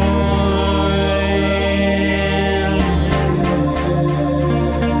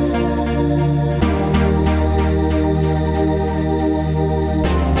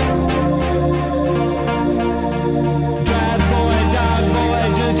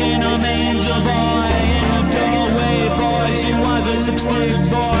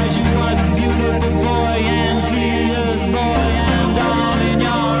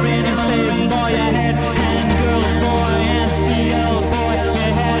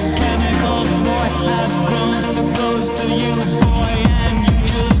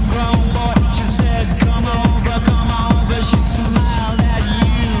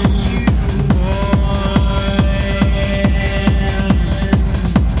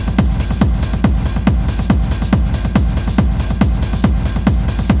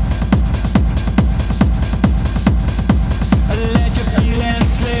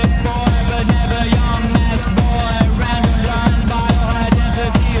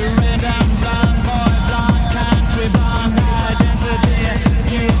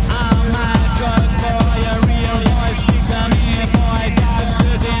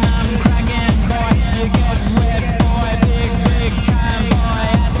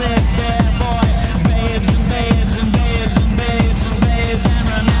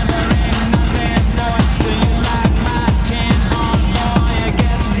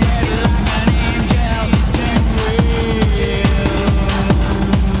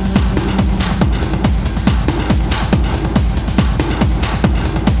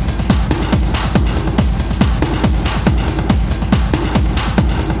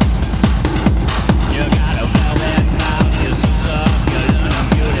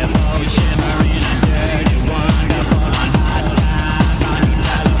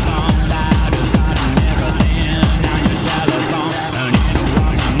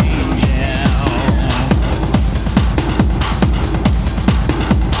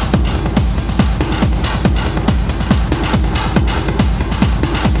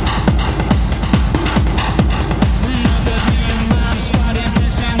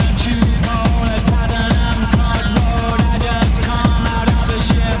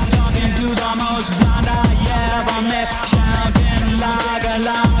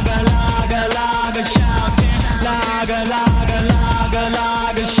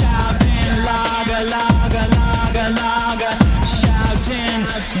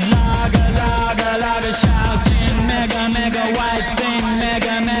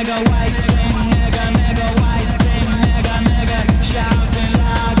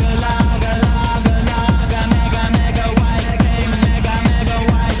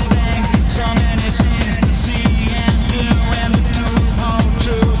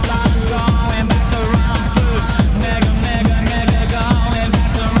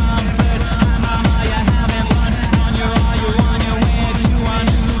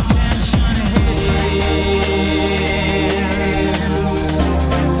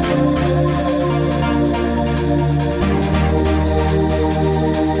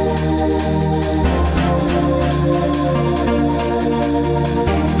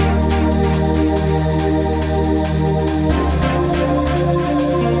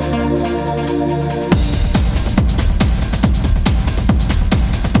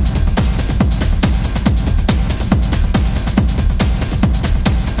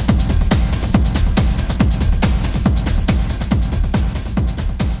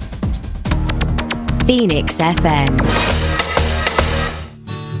Phoenix FM.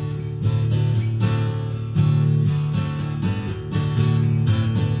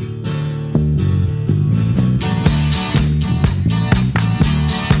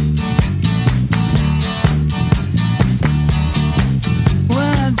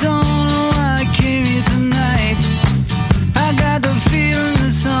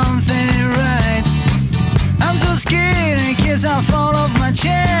 I fall off my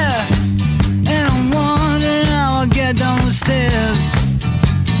chair, and I'm wondering how I'll get down the stairs.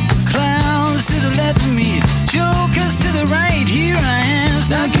 Clowns to the left of me, jokers to the right. Here I am,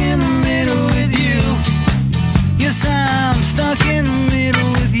 stuck in the middle with you. Yes, I'm stuck in the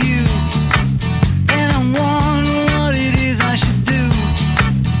middle with you, and I'm wondering what it is I should do.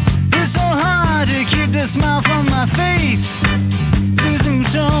 It's so hard to keep the smile from my face. Losing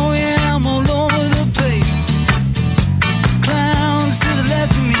control, yeah, I'm all over the place. Clowns to the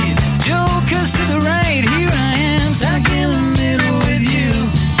left of me, jokers to the right. Here I am, stuck in the middle with you.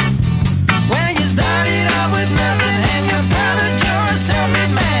 When you started out with nothing and you're proud that you're a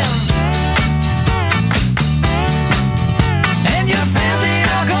self-made man, and your friends they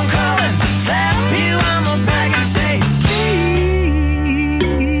all come calling, slap you on the back and say, please,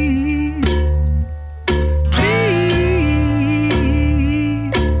 please.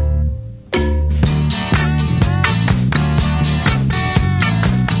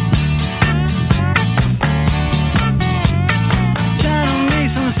 Try to make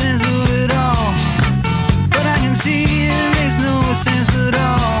some sense of it all, but I can see it makes no sense at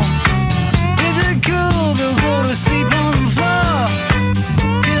all. Is it cool to go to sleep on the floor?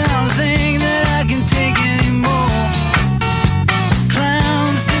 'Cause I don't think that I can take anymore.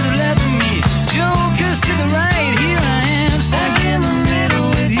 Clowns to the left of me, jokers to the right. Here I am, stuck in the middle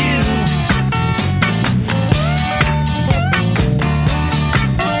with you.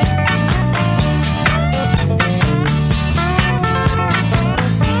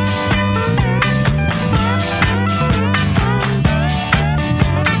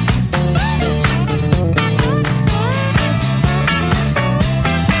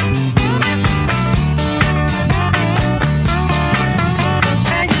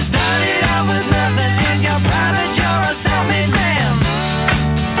 And you started out with nothing and you're proud that you're a self-made man.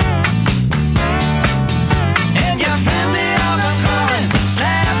 And your friends they all come calling,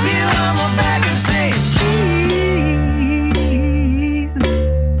 slap you on the back and say, please,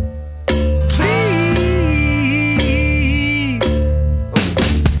 please.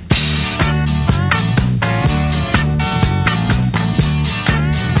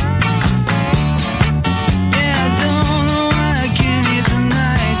 Yeah, I don't know why I came here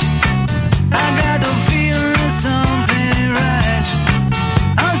tonight. I got the feeling that something ain't right.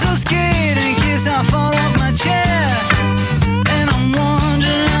 I'm so scared in case I fall off my chair, and I'm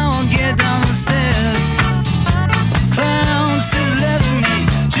wondering how I'll get down the stairs. Clowns to the left of me,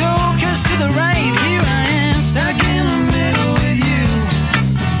 jokers to the right. Here I am, stuck in the middle with you.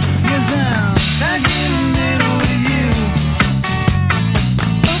 Yes, I'm stuck in the middle with you.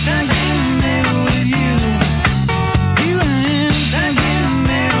 Stuck in the middle with you. Here I am, stuck in the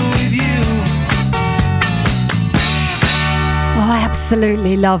middle with you. Oh, I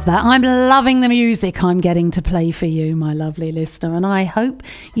absolutely love that. I'm loving the music I'm getting to play for you, my lovely listener, and I hope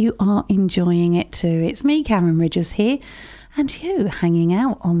you are enjoying it too. It's me, Karin Ridgers here, and you hanging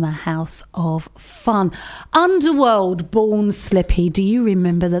out on the House of Fun. Underworld, Born Slippy. Do you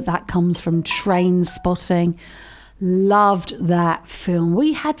remember that comes from Train Spotting? Loved that film.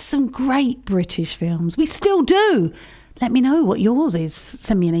 We had some great British films. We still do. Let me know what yours is.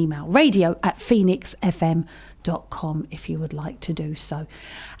 Send me an email. radio@phoenixfm.com if you would like to do so.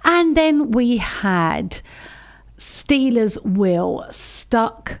 And then we had Steelers Will,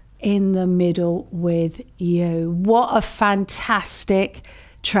 Stuck in the Middle with You. What a fantastic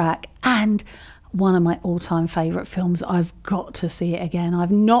track, and one of my all-time favourite films. I've got to see it again.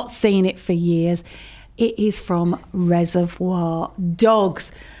 I've not seen it for years. It is from Reservoir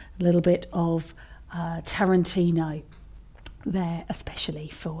Dogs. A little bit of Tarantino there, especially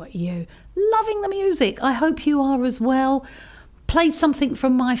for you. Loving the music. I hope you are as well. Play something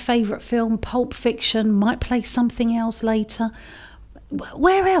from my favourite film, Pulp Fiction. Might play something else later.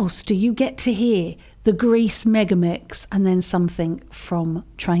 Where else do you get to hear the Grease Megamix and then something from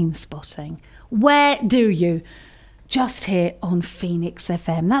Train Spotting? Where do you? Just here on Phoenix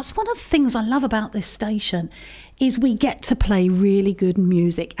FM. That's one of the things I love about this station, is we get to play really good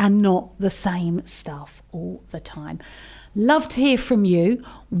music and not the same stuff all the time. Love to hear from you.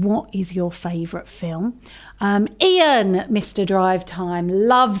 What is your favourite film? Ian, Mr. Drive Time,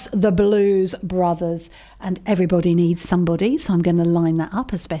 loves the Blues Brothers, and everybody needs somebody, so I'm going to line that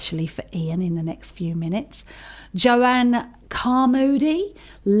up, especially for Ian in the next few minutes. Joanne Carmoody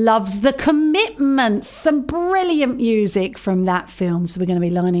loves The Commitments, some brilliant music from that film, so we're going to be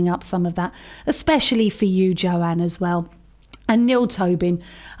lining up some of that, especially for you, Joanne, as well. And Neil Tobin,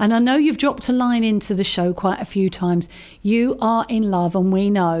 and I know you've dropped a line into the show quite a few times. You are in love, and we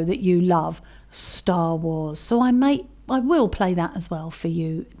know that you love Star Wars. So I will play that as well for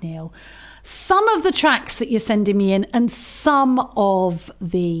you, Neil. Some of the tracks that you're sending me in and some of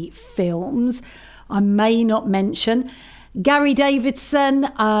the films I may not mention. Gary Davidson,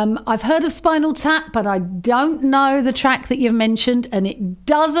 I've heard of Spinal Tap, but I don't know the track that you've mentioned, and it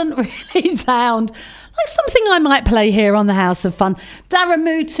doesn't really sound like something I might play here on the House of Fun.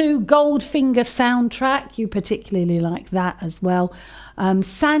 Daramutu, Goldfinger soundtrack, you particularly like that as well.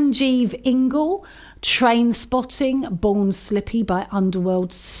 Sanjeev Ingle, Train Spotting, Born Slippy by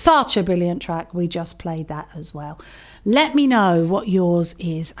Underworld, such a brilliant track. We just played that as well. Let me know what yours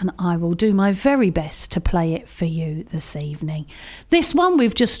is, and I will do my very best to play it for you this evening. This one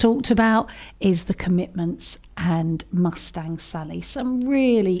we've just talked about is The Commitments and Mustang Sally. Some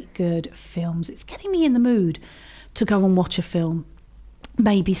really good films. It's getting me in the mood to go and watch a film.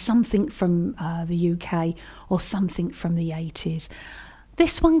 Maybe something from the UK or something from the 80s.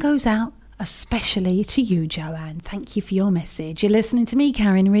 This one goes out especially to you, Joanne. Thank you for your message. You're listening to me,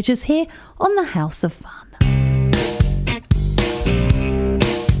 Karin Ridgers, here on the House of Fun.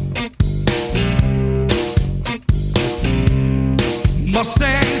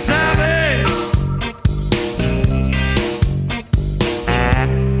 Mustang Sally,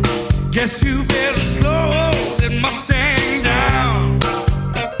 guess you better slow that Mustang down.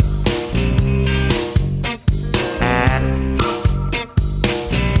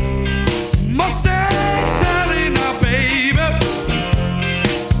 Mustang Sally, now baby,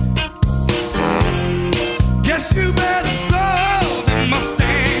 guess you better slow that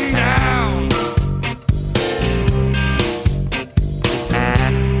Mustang down.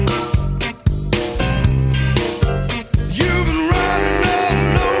 You've been running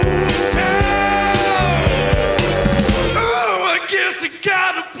all over town. Oh, I guess I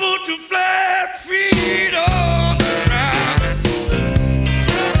gotta put your flat feet on the ground.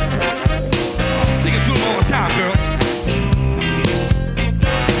 Sing it to 'em one more time, girls.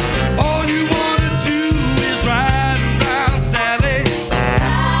 All you wanna do is ride around, Sally.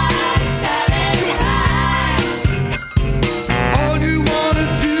 Ride, Sally, ride. All you wanna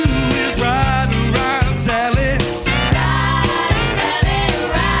do is ride around, Sally. Ride, Sally,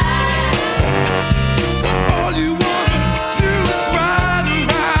 ride. All you wanna do is ride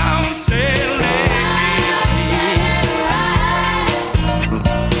around, Sally. Ride, Sally, ride.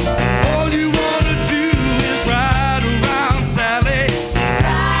 All you wanna do is ride around, Sally.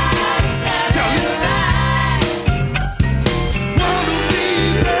 Ride, Sally, ride. One of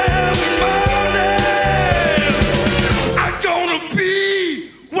these every morning, I'm gonna be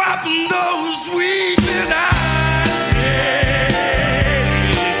wiping those weeping eyes. Yeah.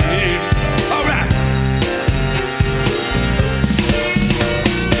 All right.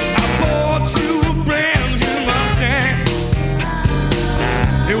 I bought you a brand new Mustang.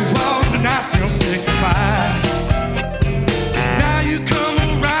 It was 1965. Now you come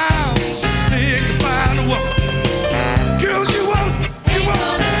around signifying the world. Girl, you won't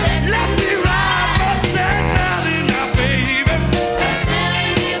let me ride Mustang Sally now, baby.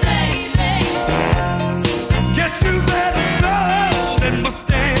 Guess you better slow that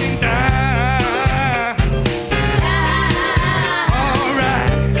Mustang down. All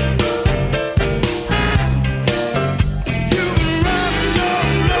right. You've been running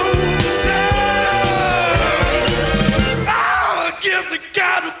all over town. Oh, I guess I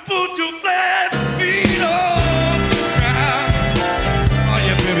gotta put your flat feet on the ground. Oh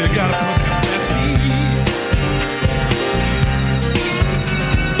yeah, baby, I gotta put your flat feet.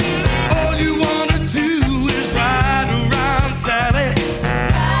 All you wanna do is ride around, Sally.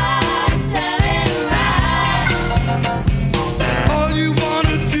 Ride, Sally, ride. All you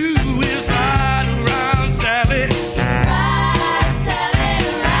wanna do is ride around, Sally. Ride, Sally,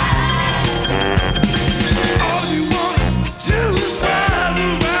 ride. All you wanna do is ride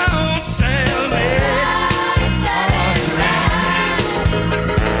around, Sally. Ride, Sally, ride.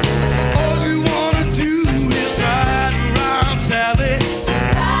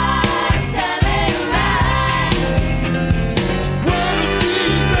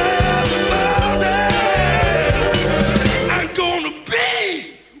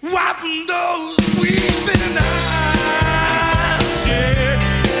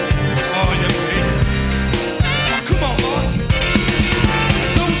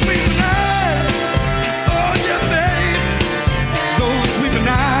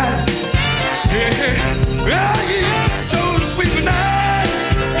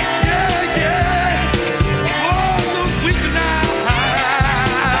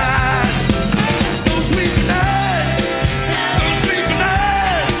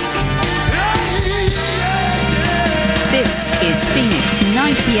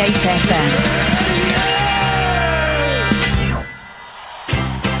 88 FM.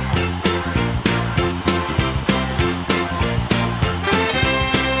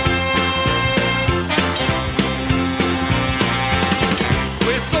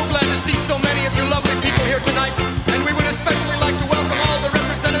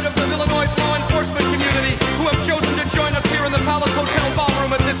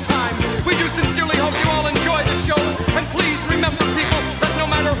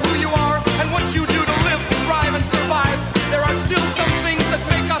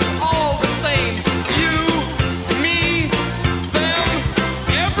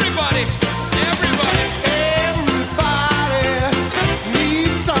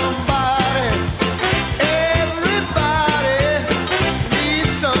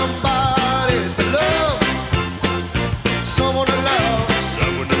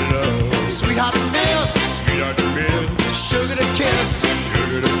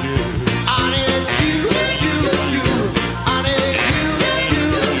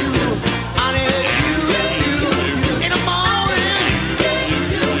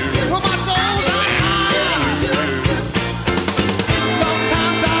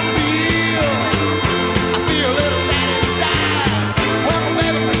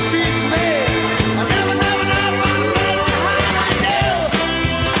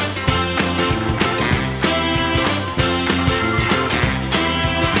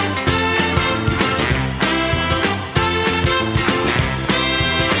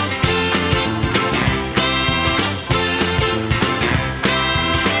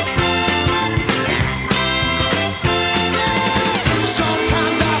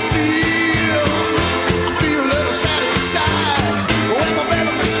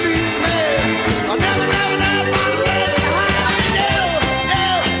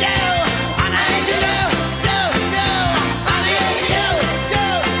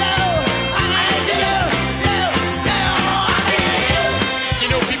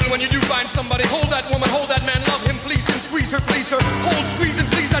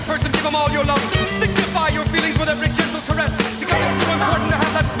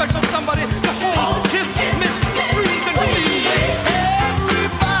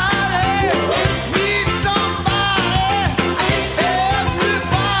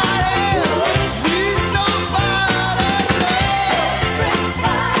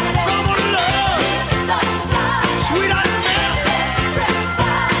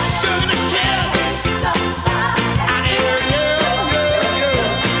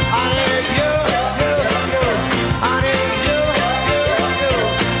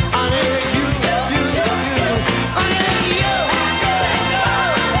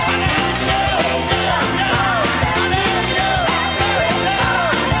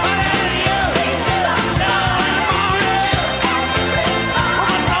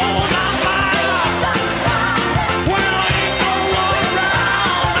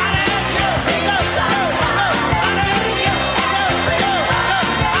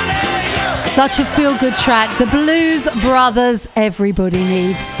 Such a feel-good track. The Blues Brothers, Everybody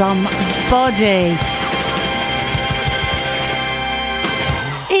Needs Somebody.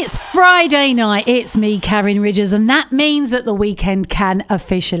 It's Friday night. It's me, Karin Ridgers, and that means that the weekend can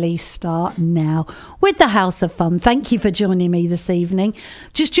officially start now with the House of Fun. Thank you for joining me this evening.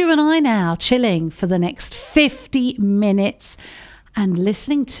 Just you and I now, chilling for the next 50 minutes and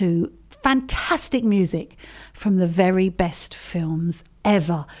listening to fantastic music from the very best films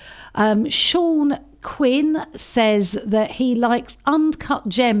ever. Sean Quinn says that he likes Uncut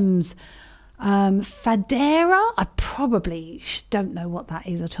Gems. Fadera, I probably don't know what that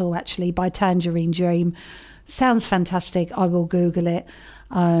is at all, actually, by Tangerine Dream. Sounds fantastic. I will Google it.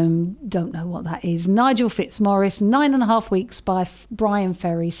 Don't know what that is. Nigel Fitzmaurice, 9.5 Weeks by Brian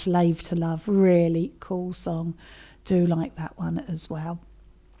Ferry, Slave to Love. Really cool song. Do like that one as well.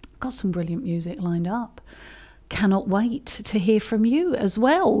 Got some brilliant music lined up. Cannot wait to hear from you as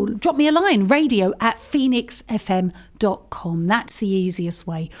well. Drop me a line, radio@phoenixfm.com. That's the easiest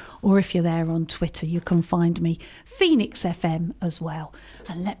way. Or if you're there on Twitter, you can find me, Phoenix FM as well.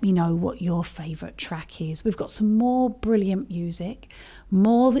 And let me know what your favourite track is. We've got some more brilliant music,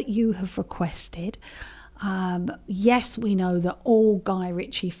 more that you have requested. Yes, we know that all Guy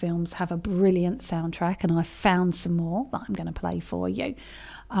Ritchie films have a brilliant soundtrack, and I've found some more that I'm going to play for you.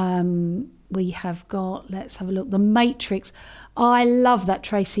 We have got, let's have a look, The Matrix. I love that,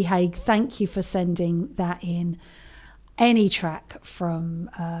 Tracy Haig. Thank you for sending that in. Any track from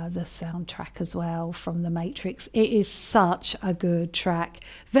the soundtrack as well, from The Matrix. It is such a good track.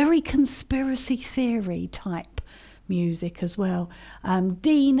 Very conspiracy theory type music as well.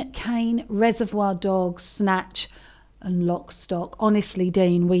 Dean Cain, Reservoir Dogs, Snatch. and Lock, Stock. Honestly,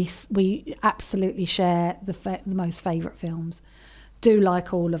 Dean, we absolutely share the most favourite films. Do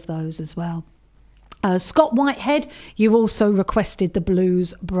like all of those as well. Scott Whitehead, you also requested the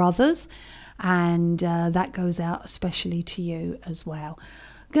Blues Brothers, and that goes out especially to you as well.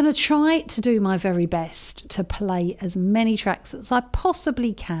 I'm going to try to do my very best to play as many tracks as I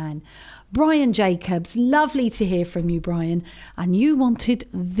possibly can. Brian Jacobs, lovely to hear from you, Brian. And you wanted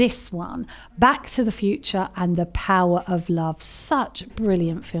this one, Back to the Future and The Power of Love. Such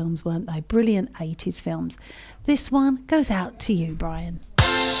brilliant films, weren't they? Brilliant 80s films. This one goes out to you, Brian.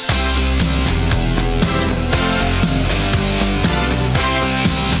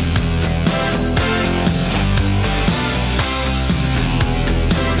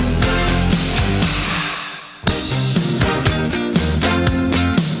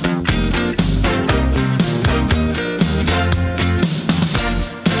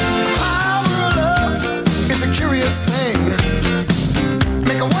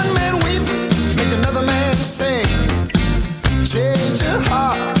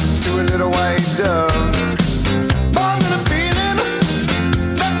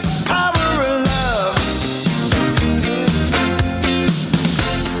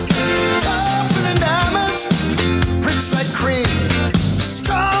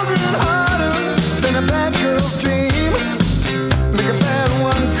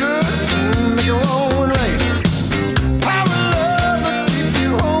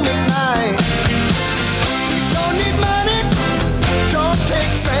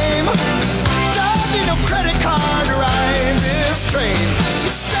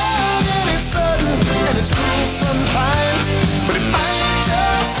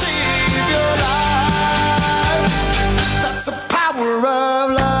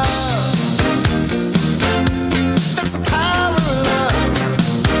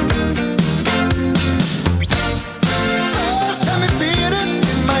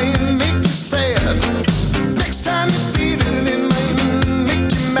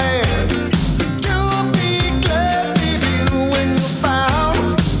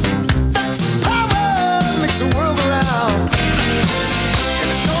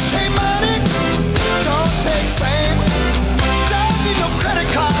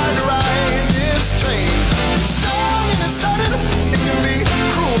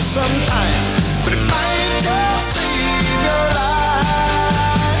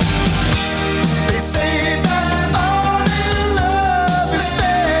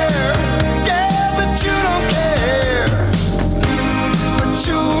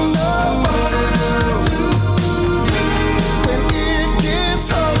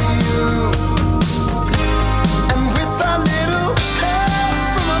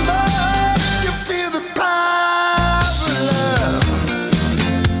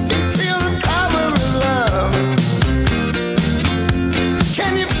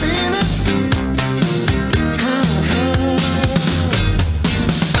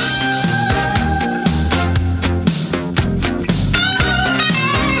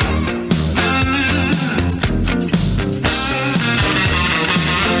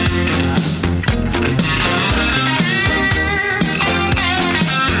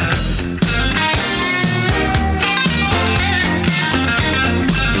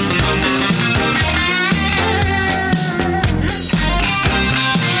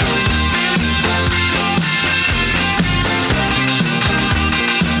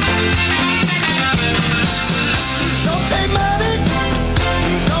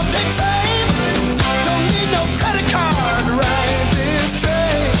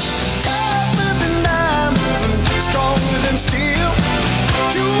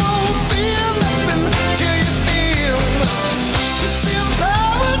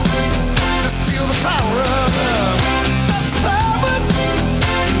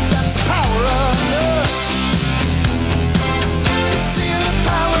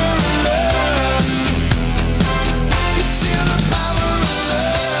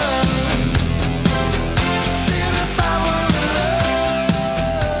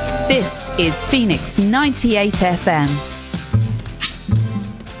 This is Phoenix 98 FM.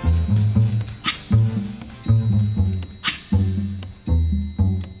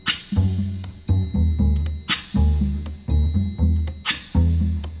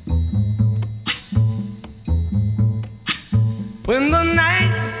 When the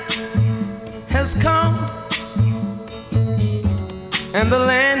night has come and the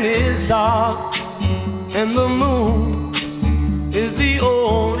land is dark and the moon is the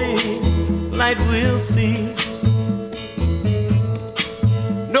only light we'll see.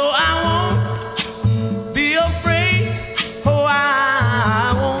 No, I won't be afraid. Oh,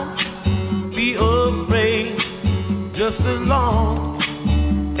 I won't be afraid. just as long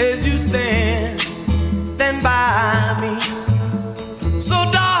as you stand by me. So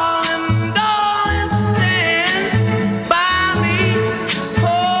darling, darling, stand by me.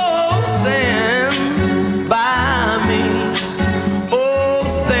 Oh, stand by me. Oh,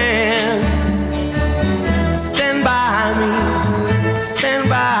 stand by me. Stand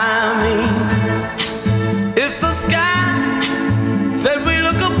by me. If the sky that we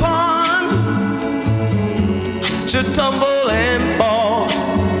look upon should tumble and fall,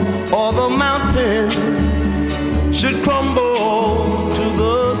 or the mountain should crumble to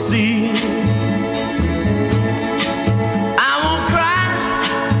the sea, I won't cry,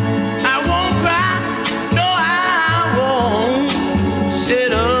 no, I won't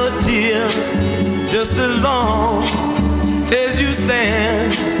shed a tear, just as long as you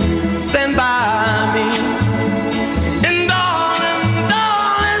stand by me. And darling,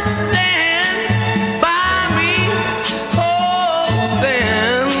 darling, stand by me. Oh,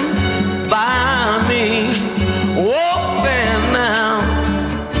 stand by me. Oh, stand now.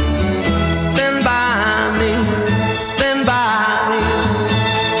 Stand by me. Stand by me.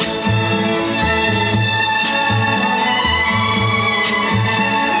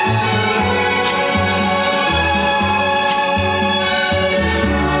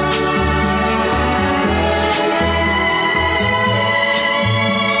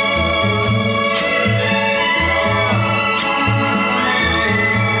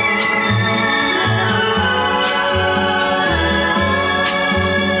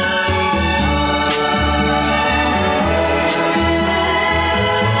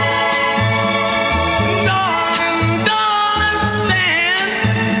 Darling, darling,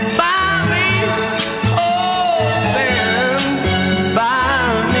 stand by me. Oh, stand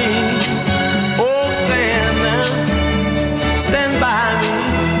by me. Oh, stand now. Stand by me.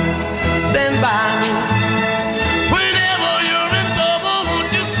 Stand by me. Whenever you're in trouble, won't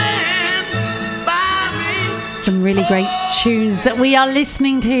you stand by me? Some really great tunes that we are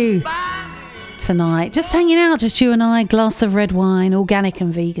listening to tonight. Just hanging out, just you and I, glass of red wine, organic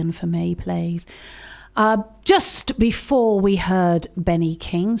and vegan for me, please. Just before we heard Benny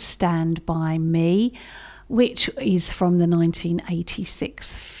King, Stand By Me, which is from the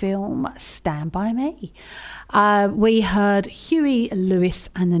 1986 film Stand By Me. We heard Huey Lewis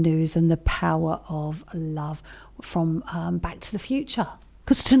and the News and the Power of Love from Back to the Future.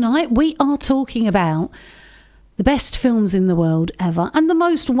 Because tonight we are talking about the best films in the world ever and the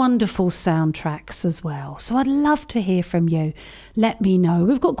most wonderful soundtracks as well. So I'd love to hear from you. Let me know.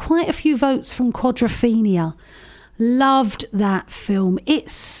 We've got quite a few votes from Quadrophenia. Loved that film. It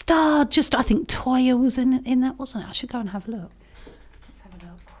starred just, I think, Toya was in that, wasn't it? I should go and have a look. Let's have a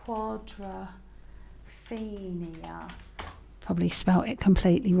look. Quadrophenia. Probably spelt it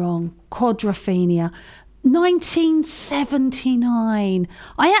completely wrong. Quadrophenia. 1979.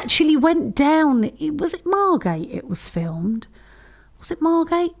 I actually went down. Was it Margate it was filmed? Was it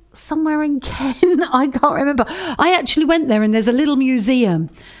Margate? Somewhere in Kent? I can't remember. I actually went there and there's a little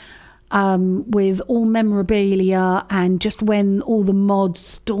museum with all memorabilia and just when all the mods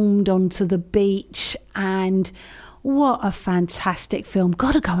stormed onto the beach, and what a fantastic film.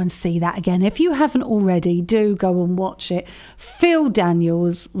 Got to go and see that again. If you haven't already, do go and watch it. Phil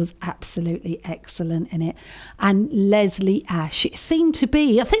Daniels was absolutely excellent in it. And Leslie Ash. It seemed to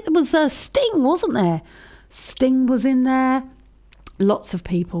be, I think there was Sting, wasn't there? Sting was in there. Lots of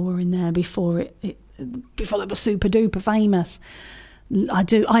people were in there before before they were super duper famous.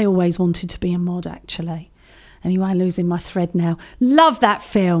 I always wanted to be a mod, actually. Anyway, I'm losing my thread now. Love that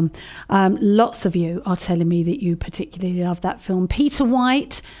film. Lots of you are telling me that you particularly love that film. Peter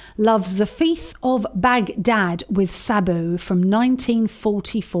White loves The Thief of Baghdad with Sabu from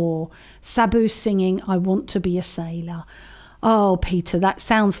 1944. Sabu singing I Want to Be a Sailor. Oh, Peter, that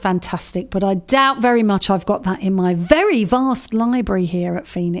sounds fantastic, but I doubt very much I've got that in my very vast library here at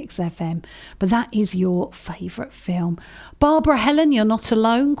Phoenix FM. But that is your favourite film. Barbara Helen, you're not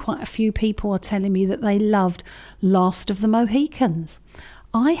alone. Quite a few people are telling me that they loved Last of the Mohicans.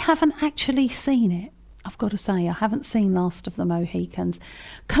 I haven't actually seen it. I've got to say, I haven't seen Last of the Mohicans.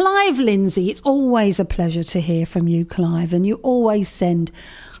 Clive Lindsay, it's always a pleasure to hear from you, Clive, and you always send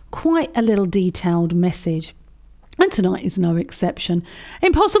quite a little detailed message. And tonight is no exception.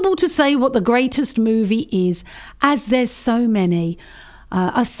 Impossible to say what the greatest movie is, as there's so many.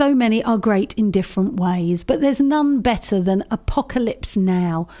 So many are great in different ways, but there's none better than Apocalypse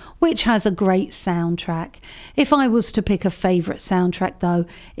Now, which has a great soundtrack. If I was to pick a favourite soundtrack, though,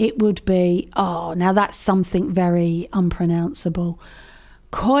 it would be, now that's something very unpronounceable.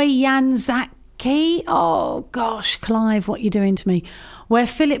 Koyanzaki. Oh, gosh, Clive, what are you doing to me? where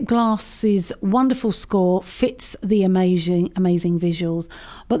Philip Glass's wonderful score fits the amazing visuals.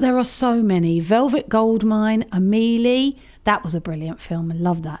 But there are so many. Velvet Goldmine, Amelie, that was a brilliant film. I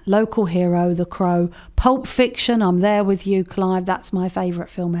love that. Local Hero, The Crow, Pulp Fiction, I'm There With You, Clive, that's my favourite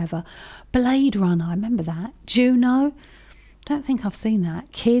film ever. Blade Runner, I remember that. Juno, don't think I've seen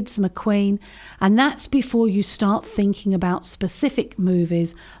that. Kids, McQueen. And that's before you start thinking about specific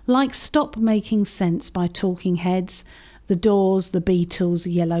movies like Stop Making Sense by Talking Heads, The Doors, The Beatles,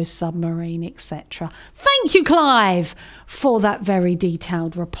 Yellow Submarine, etc. Thank you, Clive, for that very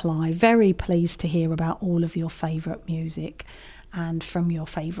detailed reply. Very pleased to hear about all of your favourite music and from your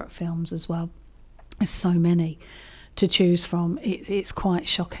favourite films as well. There's so many to choose from. It's quite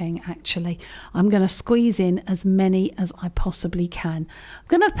shocking, actually. I'm going to squeeze in as many as I possibly can. I'm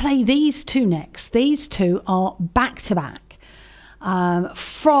going to play these two next. These two are back-to-back.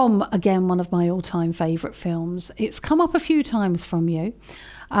 From, again, one of my all-time favourite films. It's come up a few times from you.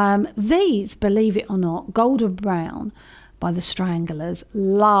 These, believe it or not, Golden Brown by the Stranglers.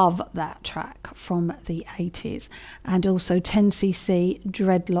 Love that track from the 80s. And also 10cc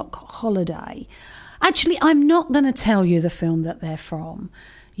Dreadlock Holiday. Actually, I'm not going to tell you the film that they're from.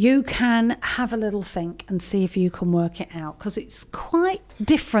 You can have a little think and see if you can work it out, because it's quite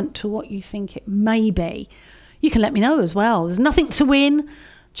different to what you think it may be. You can let me know as well. There's nothing to win,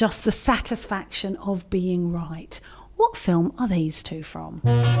 just the satisfaction of being right. What film are these two from?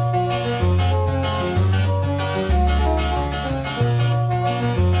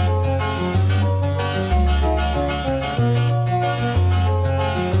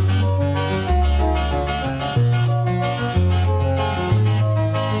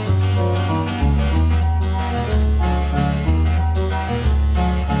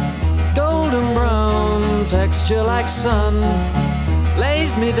 Texture like sun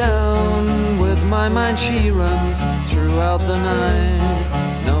lays me down. With my mind she runs throughout the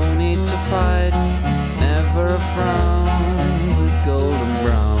night. No need to fight, never a frown with golden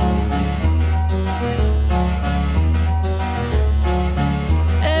brown.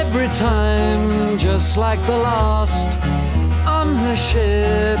 Every time, just like the last, on her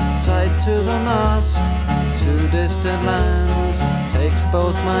ship, tied to the mast, to distant lands, takes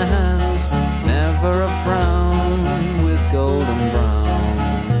both my hands. Never a frown with golden brown.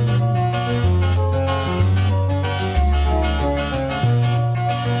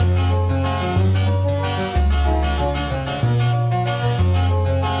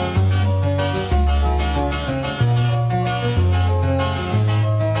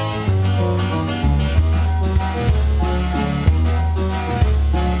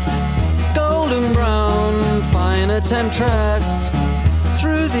 Golden brown, fine a temptress.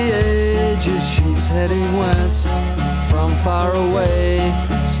 Through the ages she's heading west. From far away,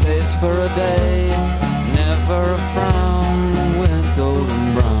 stays for a day. Never a frown with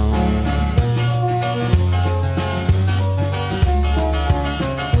golden brown.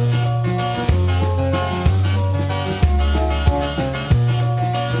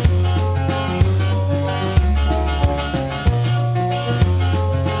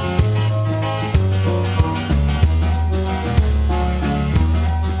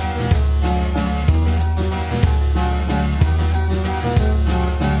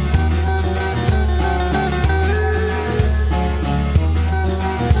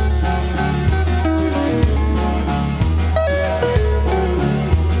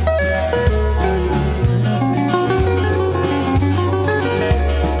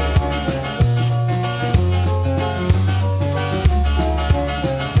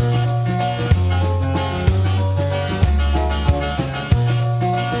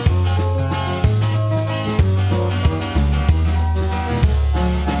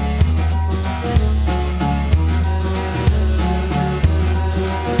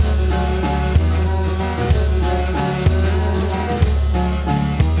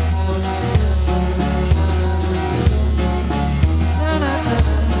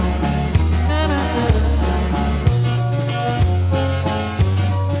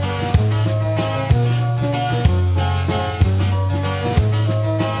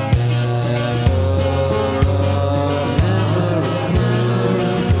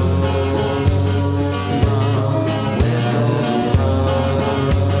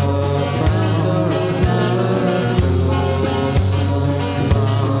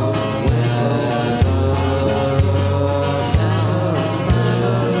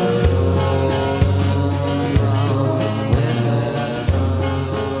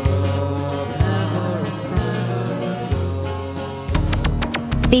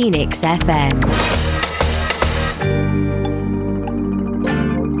 Phoenix FM.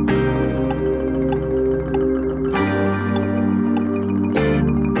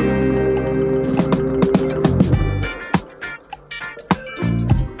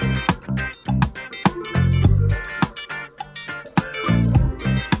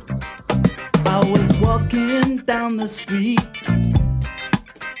 walking down the street,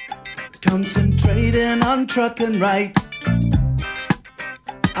 concentrating on trucking right.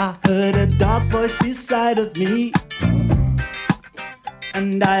 I heard a dark voice beside of me,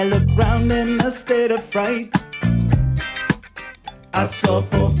 and I looked round in a state of fright. I saw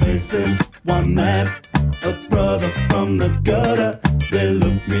four faces, one man, a brother from the gutter. They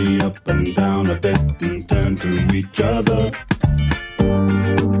looked me up and down a bit and turned to each other.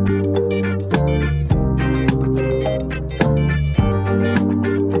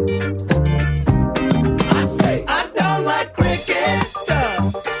 I say, I don't like cricket.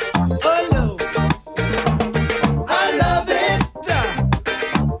 Oh no, I love it.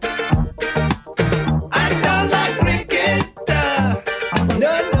 I don't like cricket.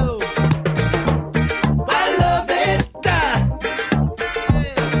 No, no, I love it.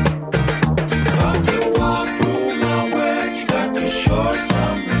 Don't you walk through my words, you got to show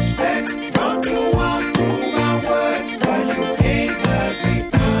some respect. Don't you walk through my words, 'cause you ain't heard me.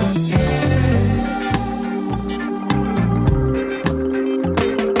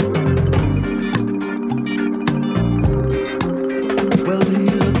 Well, he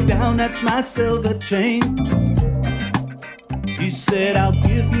looked down at my silver chain. He said, I'll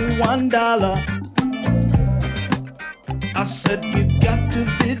give you $1. I said, you got to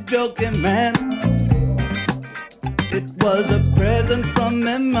be joking, man. It was a present from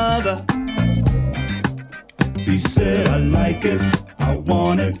my mother. He said, I like it, I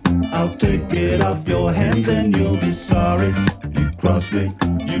want it, I'll take it off your hands and you'll be sorry. You cross me,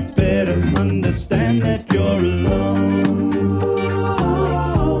 you better understand that you're alone.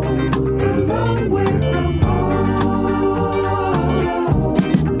 A long way from home.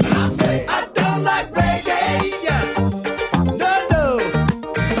 And I say, I don't like reggae. No, no,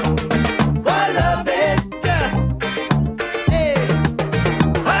 I love it. Hey,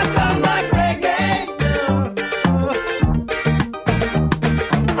 I don't like reggae.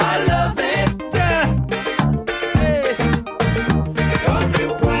 I love it. Hey, don't you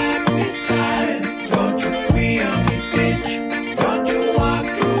whack me style, don't you queer me bitch, don't you walk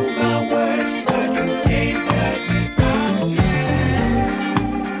through my words, 'cause you ain't heard me.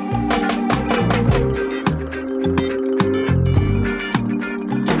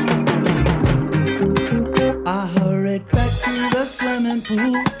 I hurried back to the swimming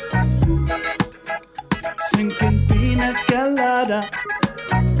pool, sinking pina colada.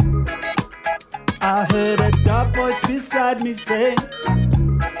 I heard a dark voice beside me say,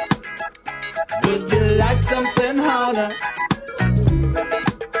 would you like something harder?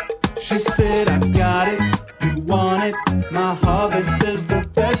 She said, I got it, you want it, my harvest is the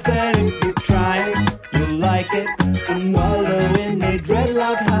best, and if you try it, you'll like it, and wallow in a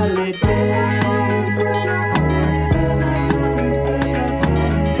dreadlock holiday.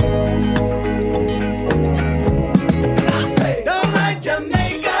 I say, don't like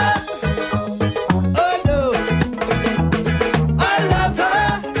Jamaica. Oh no, I love her.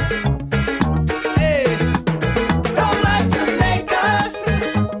 Hey, don't like Jamaica.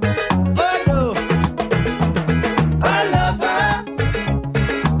 Oh no, I love her.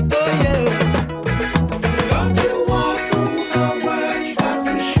 Oh yeah. Don't you walk through my words, you got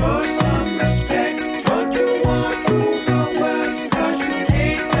to show some respect. Don't you walk through my words, 'cause you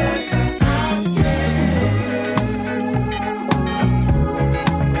ain't heard me.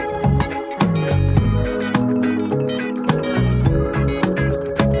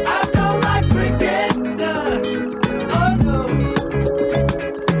 I don't like cricket. Oh no,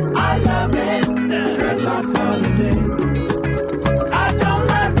 I love it. Dreadlock holiday. I don't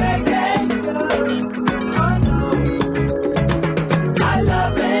like reggae. Oh no, I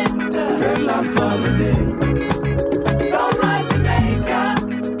love it. Dreadlock holiday. Don't like Jamaica.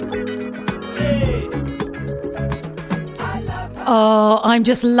 Hey, I love her. Oh, I'm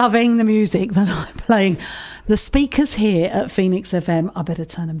just loving the music that I'm playing. The speakers here at Phoenix FM, I better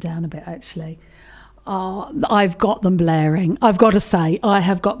turn them down a bit actually. I've got them blaring. I've got to say, I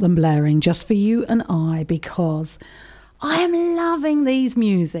have got them blaring just for you and I, because I am loving these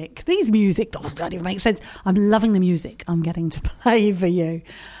music. These music don't even make sense. I'm loving the music I'm getting to play for you,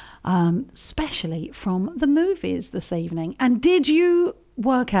 especially from the movies this evening. And did you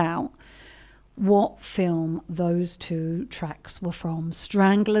work out what film those two tracks were from?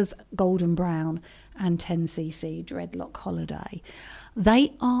 Stranglers, Golden Brown, and 10cc, Dreadlock Holiday.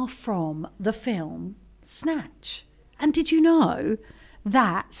 They are from the film Snatch. And did you know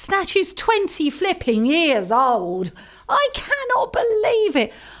that Snatch is 20 flipping years old? I cannot believe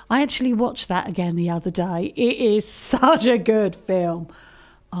it. I actually watched that again the other day. It is such a good film.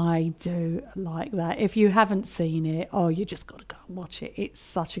 I do like that. If you haven't seen it, you just got to go and watch it. It's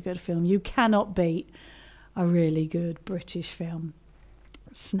such a good film. You cannot beat a really good British film.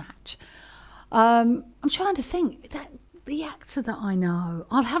 Snatch. I'm trying to think that the actor that I know.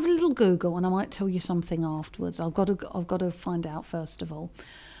 I'll have a little Google and I might tell you something afterwards. I've got to find out first of all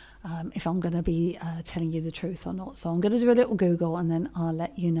if I'm going to be telling you the truth or not. So I'm going to do a little Google and then I'll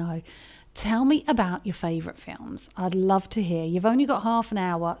let you know. Tell me about your favourite films. I'd love to hear. You've only got half an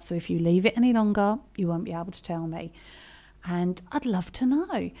hour, so if you leave it any longer, you won't be able to tell me. And I'd love to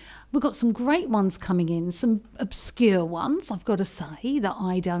know. We've got some great ones coming in, some obscure ones, I've got to say, that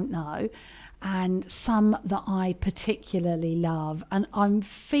I don't know, and some that I particularly love. And I'm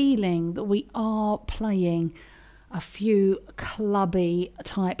feeling that we are playing a few clubby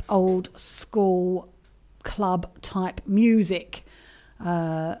type, old school club type music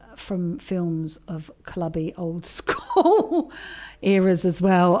from films of clubby old school eras as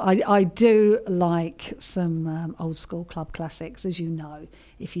well. I do like some old school club classics, as you know,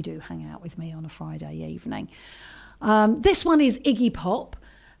 if you do hang out with me on a Friday evening. This one is Iggy Pop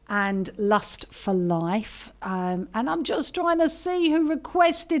and Lust for Life. And I'm just trying to see who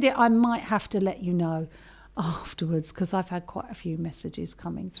requested it. I might have to let you know afterwards because I've had quite a few messages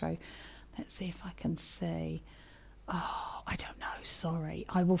coming through. Let's see if I can see. Oh, I don't know. Sorry.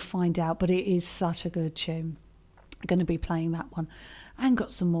 I will find out, but it is such a good tune. I'm going to be playing that one. And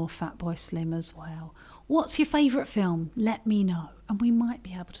got some more Fatboy Slim as well. What's your favourite film? Let me know. And we might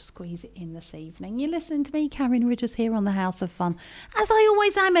be able to squeeze it in this evening. You're listening to me, Karin Ridgers, here on the House of Fun, as I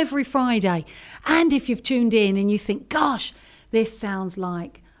always am every Friday. And if you've tuned in and you think, gosh, this sounds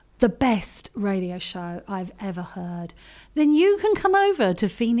like the best radio show I've ever heard, then you can come over to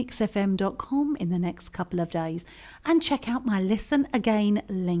phoenixfm.com in the next couple of days and check out my Listen Again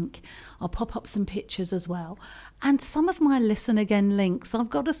link. I'll pop up some pictures as well. And some of my Listen Again links, I've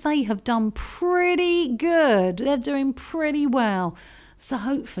got to say, have done pretty good. They're doing pretty well. So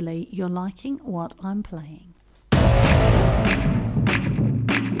hopefully you're liking what I'm playing.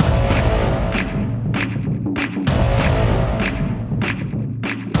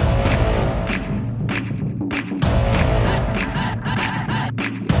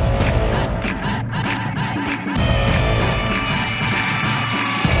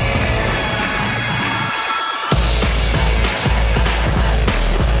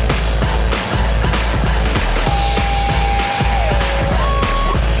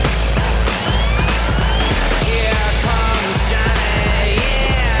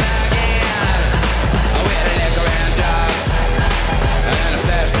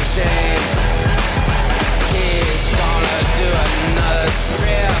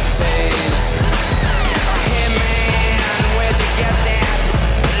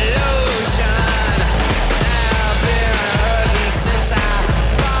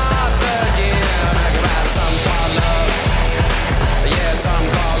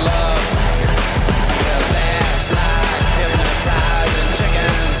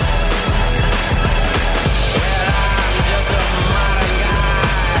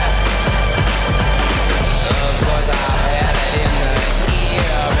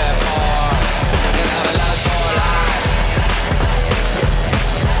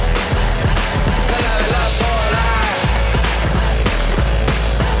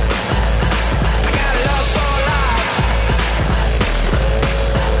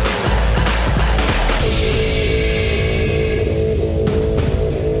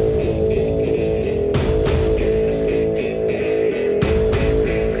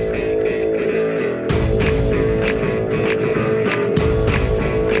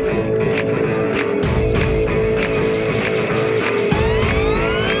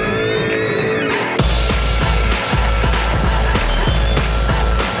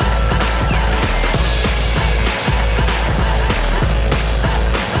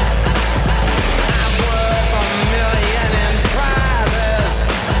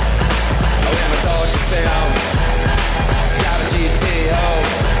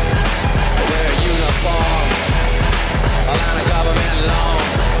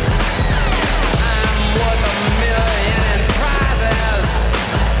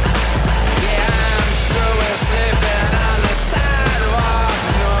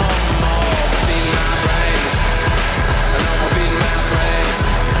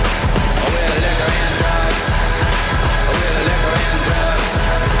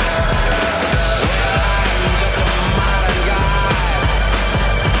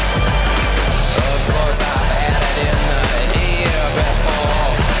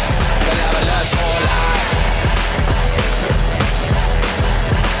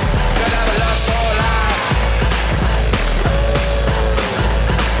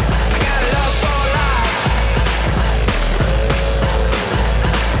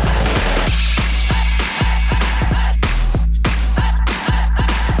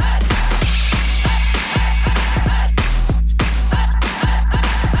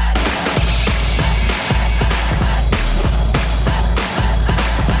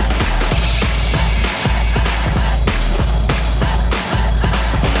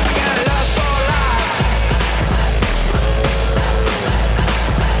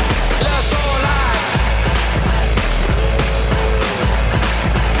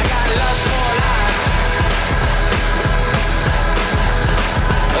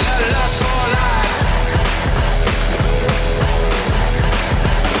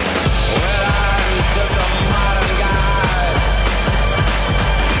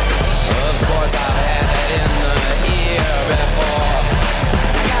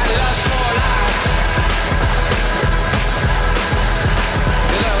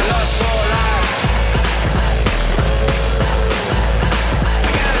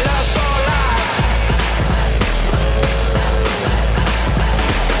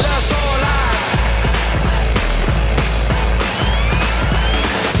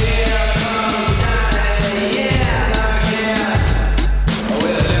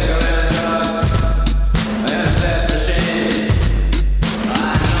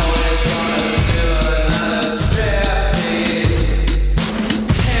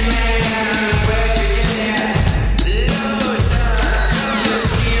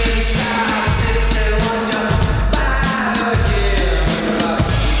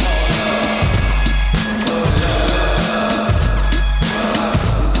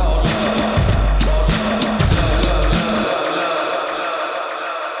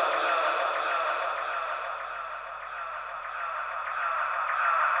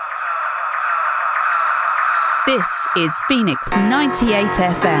 This is Phoenix 98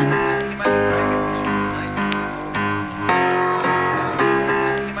 FM.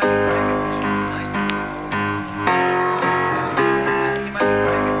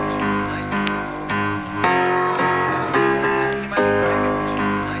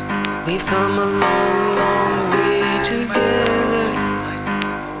 We've come a long, long way together,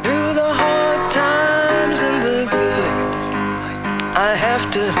 through the hard times and the good. I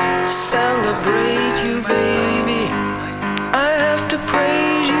have to celebrate you, baby. I have to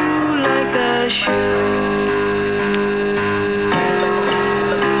praise you like I should.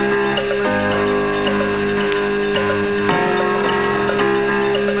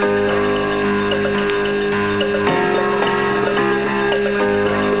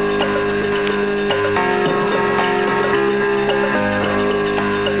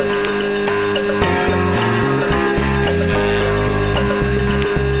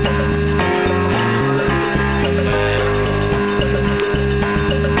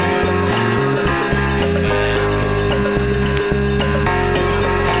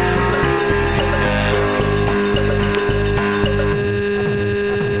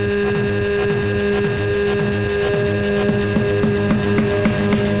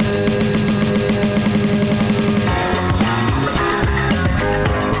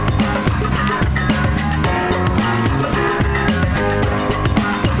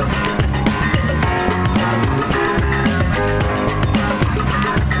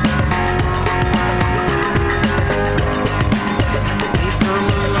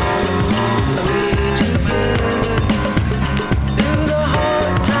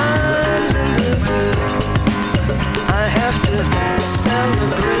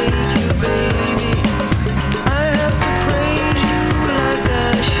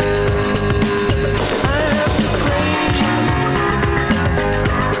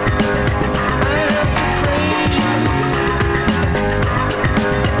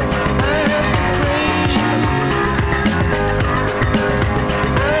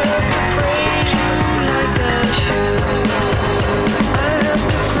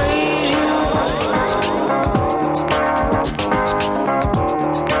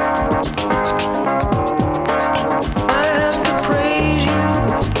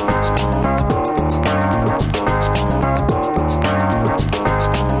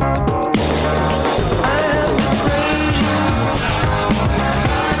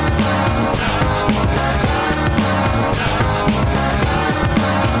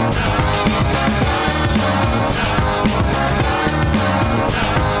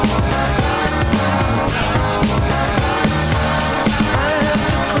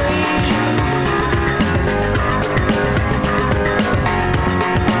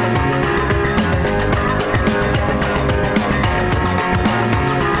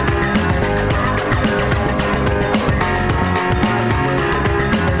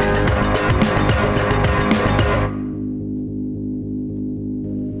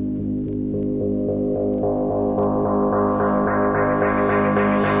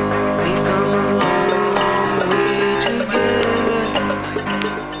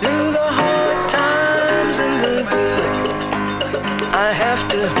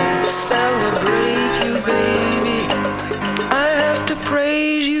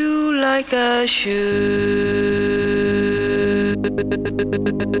 Like I should.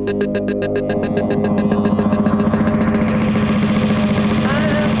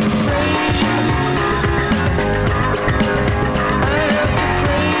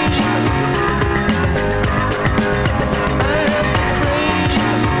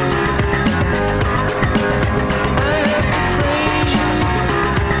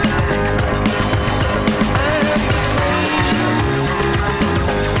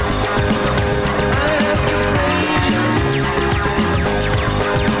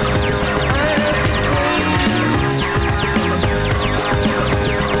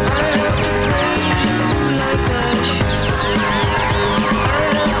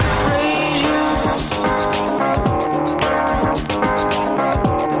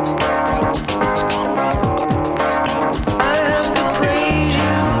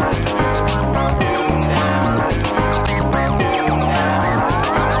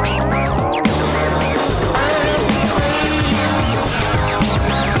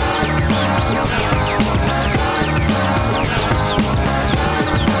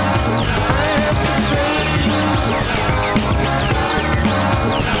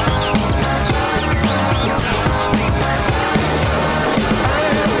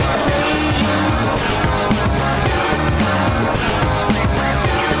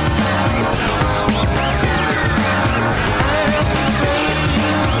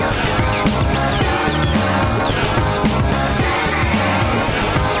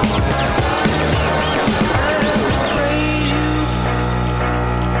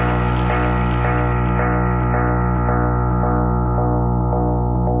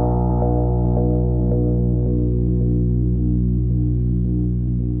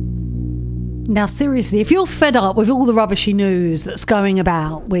 Now, seriously, if you're fed up with all the rubbishy news that's going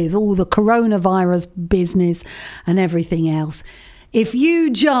about, with all the coronavirus business and everything else, if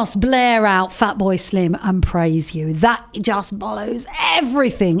you just blare out Fatboy Slim and Praise You, that just blows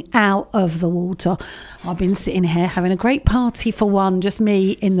everything out of the water. I've been sitting here having a great party for one, just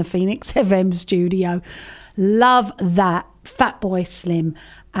me in the Phoenix FM studio. Love that, Fatboy Slim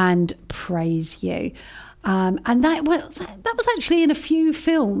and Praise You. And that was actually in a few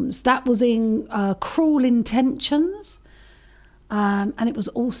films. That was in Cruel Intentions, and it was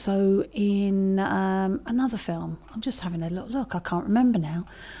also in another film. I'm just having a look. I can't remember now.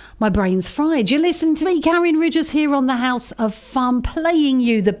 My brain's fried. You're listening to me, Karin Ridgers, here on the House of Fun, playing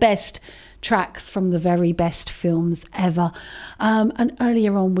you the best tracks from the very best films ever. And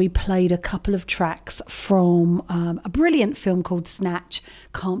earlier on, we played a couple of tracks from a brilliant film called Snatch.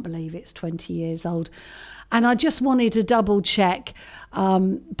 Can't believe it's 20 years old. And I just wanted to double check,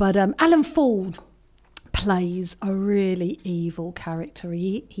 but Alan Ford plays a really evil character.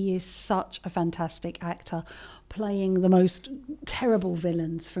 He is such a fantastic actor, playing the most terrible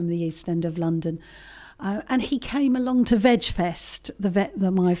villains from the East End of London. And he came along to Vegfest,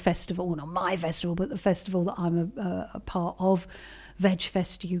 my festival, well, not my festival, but the festival that I'm a part of,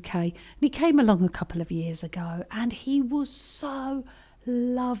 Vegfest UK. And he came along a couple of years ago, and he was so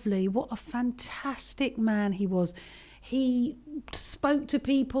lovely. What a fantastic man he was. He spoke to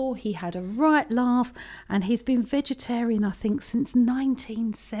people, he had a right laugh, and he's been vegetarian, I think, since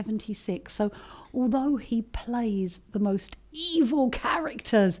 1976. So although he plays the most evil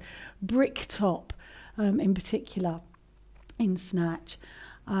characters, Bricktop in particular in Snatch,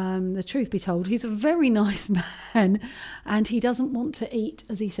 the truth be told, he's a very nice man, and he doesn't want to eat,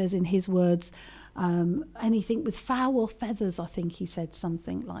 as he says in his words, anything with foul feathers. I think he said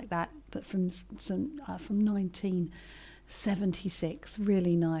something like that, but from 1976.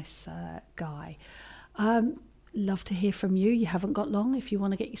 Really nice guy. Love to hear from you. You haven't got long if you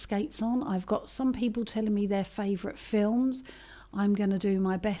want to get your skates on. I've got some people telling me their favourite films. I'm going to do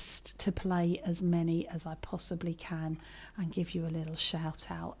my best to play as many as I possibly can and give you a little shout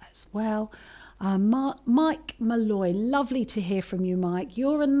out as well. Mike Malloy, lovely to hear from you, Mike.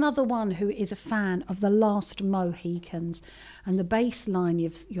 You're another one who is a fan of The Last Mohicans, and the bass line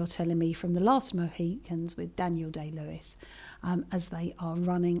you're telling me from The Last Mohicans with Daniel Day-Lewis as they are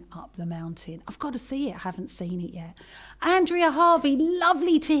running up the mountain. I've got to see it. I haven't seen it yet. Andrea Harvey,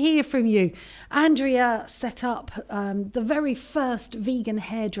 lovely to hear from you. Andrea set up the very first vegan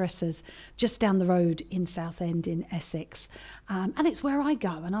hairdressers just down the road in Southend in Essex. And it's where I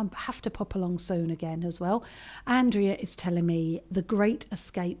go, and I have to pop along soon again as well. Andrea is telling me The Great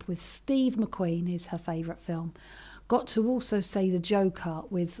Escape with Steve McQueen is her favourite film. Got to also say The Joker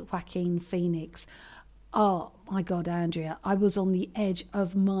with Joaquin Phoenix. Oh my God, Andrea, I was on the edge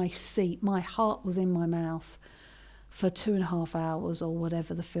of my seat. My heart was in my mouth for 2.5 hours or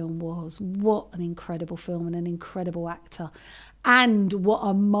whatever the film was. What an incredible film and an incredible actor. And what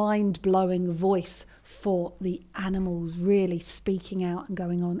a mind-blowing voice for the animals, really speaking out and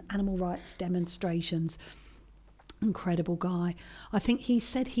going on animal rights demonstrations. Incredible guy. I think he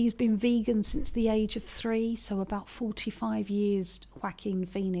said he's been vegan since the age of 3, so about 45 years, Joaquin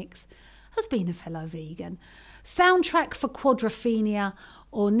Phoenix has been a fellow vegan. Soundtrack for Quadrophenia,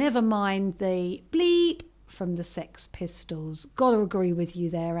 or never mind the bleep from the Sex Pistols. Gotta agree with you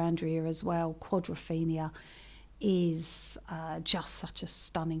there, Andrea, as well. Quadrophenia is just such a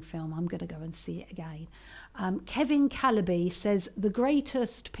stunning film. I'm going to go and see it again. Kevin Calaby says the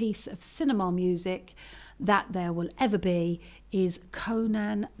greatest piece of cinema music that there will ever be is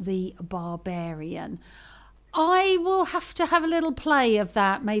Conan the Barbarian. I will have to have a little play of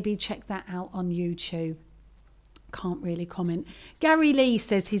that. Maybe check that out on YouTube. Can't really comment. Gary Lee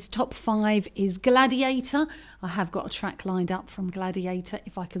says his top 5 is Gladiator. I have got a track lined up from Gladiator.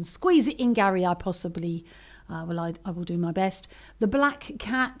 If I can squeeze it in, Gary, I possibly I will do my best. The Black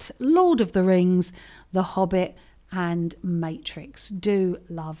Cat, Lord of the Rings, The Hobbit, and Matrix. Do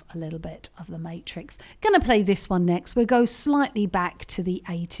love a little bit of the Matrix. Gonna play this one next. We'll go slightly back to the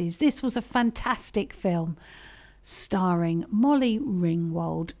 80s. This was a fantastic film starring Molly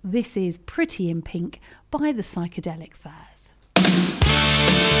Ringwald. This is Pretty in Pink by the Psychedelic Furs.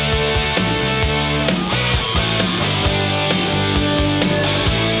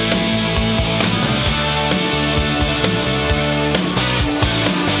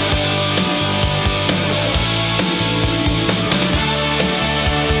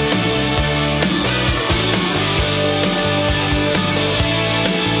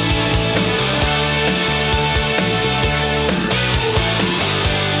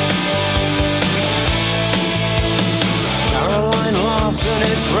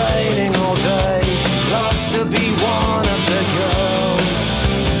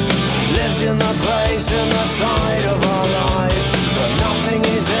 in the place, in the side of our lives, but nothing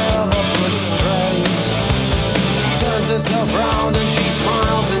is ever put straight. She turns herself round and she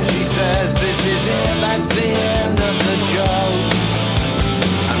smiles and she says, this is it, that's the end of the joke.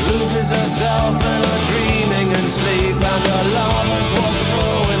 And loses herself in her dreaming and sleep, and her lovers walk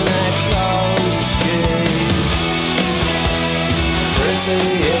through in their clothes. She's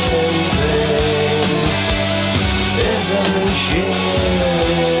pretty in pink, isn't she?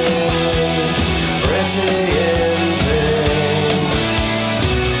 Pretty in pink,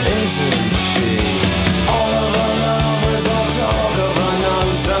 isn't she? All of her lovers all talk of her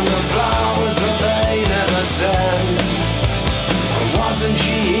notes and the flowers that they never sent. And wasn't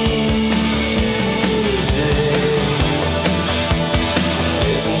she easy?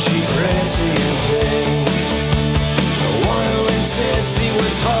 Isn't she pretty in pink? The one who insists he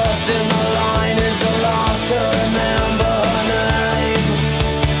was first in the line is the last to remember her name.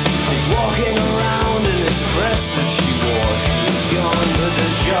 He's walking around in this dress that she wore. She was gone, but the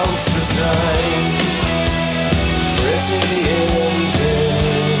joke's the same. Pretty in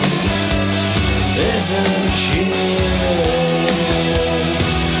pink, isn't she?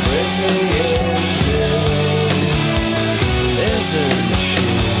 Pretty in pink, isn't she?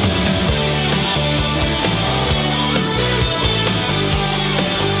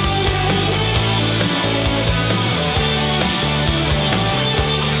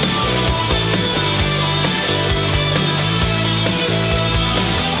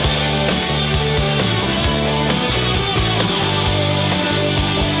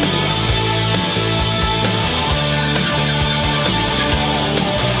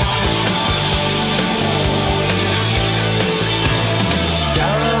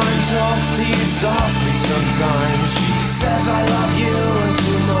 Talks to you softly sometimes. She says I love you and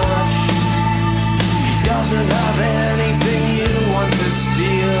too much. He doesn't have anything you want to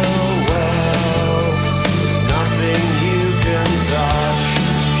steal. Well, nothing you can touch.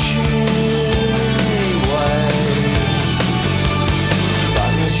 She waves,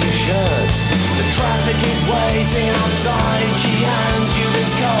 buttons your shirt. The traffic is waiting outside. She hands you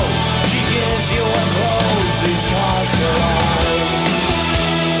this coat. She gives you her clothes. These cars collide.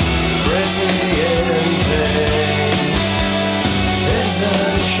 Pretty in pink,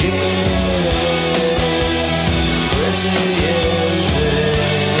 isn't she? Pretty in pink,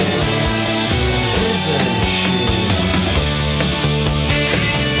 isn't she?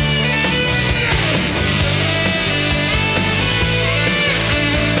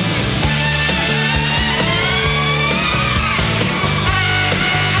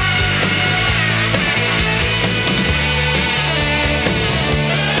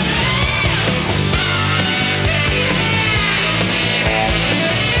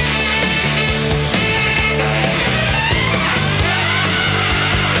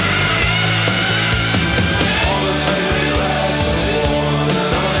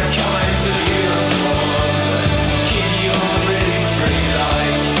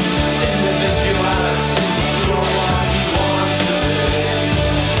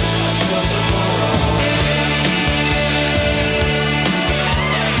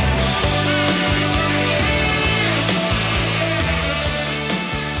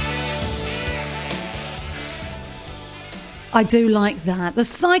 I do like that. The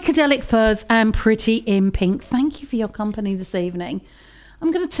Psychedelic Furs and Pretty in Pink. Thank you for your company this evening.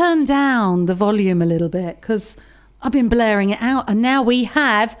 I'm going to turn down the volume a little bit because I've been blaring it out. And now we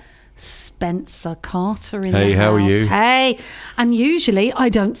have Spencer Carter in the house. Hey, how are you? Hey. And usually I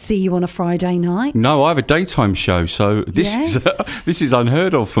don't see you on a Friday night. No, I have a daytime show, so this is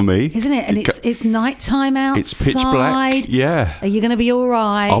unheard of for me. Isn't it? And it's nighttime outside. It's pitch black. Yeah. Are you going to be all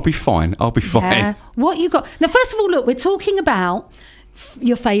right? I'll be fine. Yeah. What you got? Now, first of all, look, we're talking about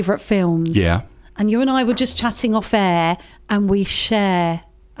your favourite films. Yeah. And you and I were just chatting off air, and we share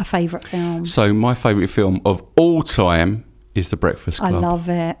a favourite film. So my favourite film of all time is The Breakfast Club. I love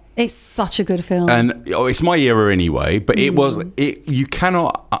it. It's such a good film. And it's my era anyway, but you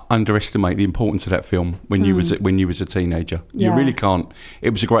cannot underestimate the importance of that film when you was a teenager. Yeah. You really can't. It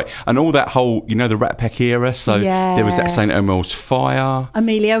was a great, and all that whole, the Rat Pack era. So there was that St. Elmo's Fire,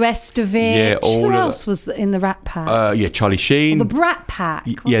 Emilio Estevez. Yeah, who else was in the Rat Pack? Charlie Sheen. The Brat Pack.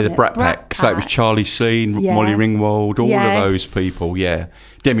 The Brat Pack. So it was Charlie Sheen, Molly Ringwald, all of those people. Yeah.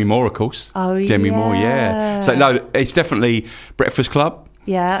 Demi Moore, of course. Oh, Demi Moore, yeah. So, no, it's definitely Breakfast Club.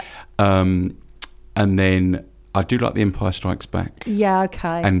 Yeah. And then I do like The Empire Strikes Back. Yeah,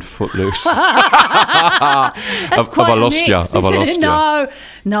 okay. And Footloose. That's Have quite I lost a you? mix, Have I isn't lost it?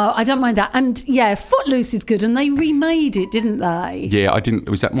 you? No, I don't mind that. And yeah, Footloose is good, and they remade it, didn't they? Yeah, I didn't.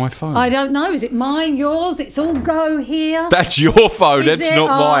 Was that my phone? I don't know. Is it mine, yours? It's all go here. That's your phone. Is That's it?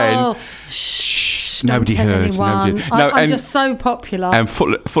 not mine. Shh. Nobody don't tell heard. anyone. Nobody. No, I'm just so popular. And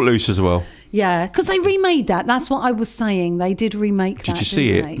Footloose as well. Yeah, because they remade that. That's what I was saying. They did remake that. Did you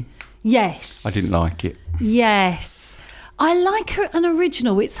see didn't it? they? Yes. I didn't like it. Yes. I like an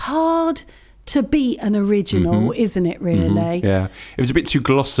original. It's hard to beat an original, isn't it, really? Yeah. It was a bit too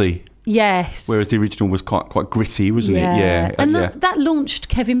glossy. Yes. Whereas the original was quite gritty, wasn't it? Yeah. And that launched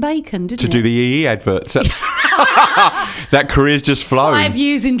Kevin Bacon, didn't it? To do the EE adverts. That career's just flown. 5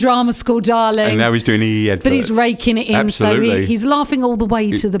 years in drama school, darling. And now he's doing EE adverts. But he's raking it in, Absolutely. so he's laughing all the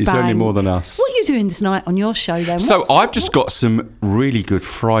way to the He's bank. earning more than us. What are you doing tonight on your show, then? So I've just got some really good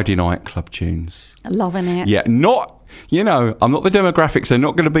Friday night club tunes. Loving it. Yeah, not... I'm not the demographics. They're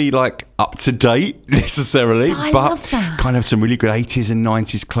not going to be like up to date necessarily, I but love that. kind of some really good 80s and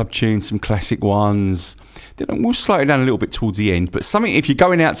 90s club tunes, some classic ones. Then we'll slow it down a little bit towards the end. But something, if you're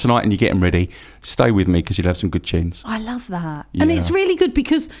going out tonight and you're getting ready, stay with me because you'll have some good tunes. I love that. Yeah. And it's really good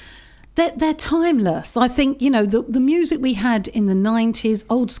because they're timeless. I think, the music we had in the 90s,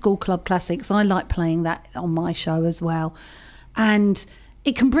 old school club classics, I like playing that on my show as well. And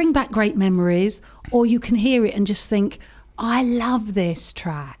it can bring back great memories, or you can hear it and just think, I love this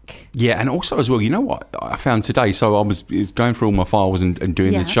track. Yeah, and also as well, you know what I found today? So I was going through all my files and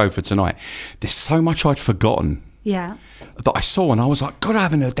doing the show for tonight. There's so much I'd forgotten. Yeah. That I saw, and I was like, God, I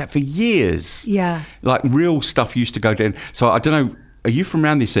haven't heard that for years. Yeah. Like real stuff used to go down. So I don't know, are you from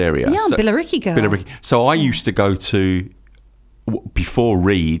around this area? Yeah, I'm Billericay girl. Billericay. So I used to go to... before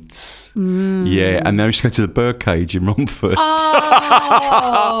Reeds, yeah, and then I used to go to the Birdcage in Romford.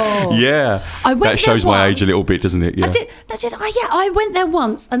 Oh, yeah, that shows my age a little bit, doesn't it? Yeah, I went there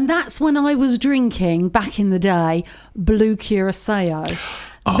once, and that's when I was drinking back in the day Blue Curaçao.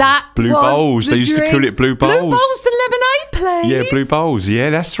 That Blue was Bowls. the They used to call it Blue Bowls. Blue Bowls, the lemonade place. Yeah, Blue Bowls. Yeah,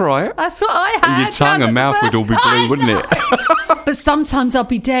 that's right. That's what I had. Your tongue and mouth would all be blue, wouldn't it? But sometimes I'd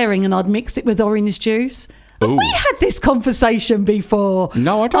be daring and I'd mix it with orange juice. Have Ooh. we had this conversation before?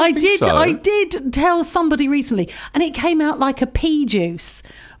 No, I don't think so. I did tell somebody recently, and it came out like a pea juice.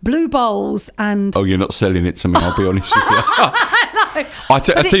 Blue Bowls and... Oh, you're not selling it to me, I'll be honest with you. I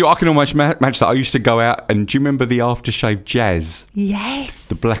tell you what, I can almost match that. I used to go out, and do you remember the aftershave jazz? Yes.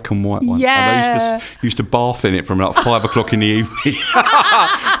 The black and white one. Yeah. I used to bath in it from like 5 o'clock in the evening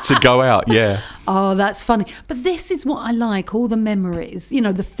to go out, yeah. Oh, that's funny. But this is what I like, all the memories.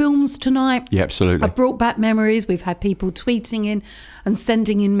 The films tonight. Yeah, absolutely. I've brought back memories. We've had people tweeting in and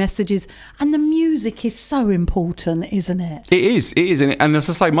sending in messages. And the music is so important, isn't it? It is. And as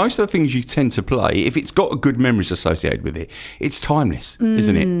I say, most of the things you tend to play, if it's got good memories associated with it, it's timeless,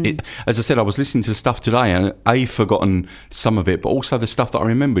 isn't it? As I said, I was listening to stuff today and I've forgotten some of it, but also the stuff that I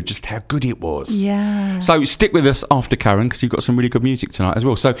remembered, just how good it was. Yeah. So stick with us after Karin, because you've got some really good music tonight as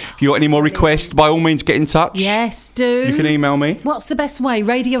well. So if you've got any more requests, by all means, get in touch. Yes, do. You can email me. What's the best way?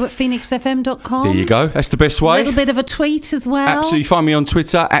 radio@phoenixfm.com. There you go. That's the best way. A little bit of a tweet as well. Absolutely. Find me on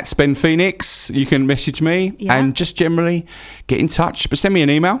Twitter @SpenPhoenix. You can message me and just generally get in touch. But send me an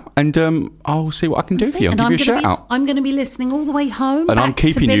email and I'll see what I can do for you. I'll give you a shout out. I'm going to be listening all the way home. And I'm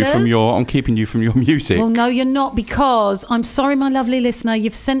keeping you from your music. Well, no, you're not, because I'm sorry, my lovely listener.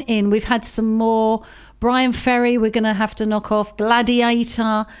 You've sent in. We've had some more. Brian Ferry, we're going to have to knock off.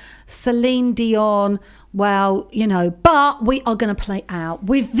 Gladiator, Celine Dion. Well, but we are going to play out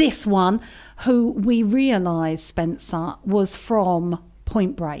with this one, who we realise, Spencer, was from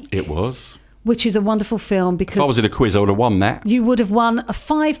Point Break. It was. Which is a wonderful film, because... If I was in a quiz, I would have won that. You would have won a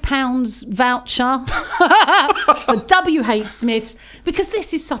 £5 voucher for W.H. Smith's, because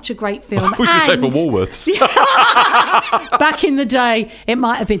this is such a great film. I was going to say for Woolworths. Back in the day, it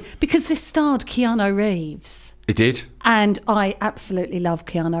might have been. Because this starred Keanu Reeves. It did. And I absolutely love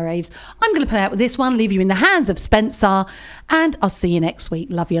Keanu Reeves. I'm going to play out with this one, leave you in the hands of Spencer, and I'll see you next week.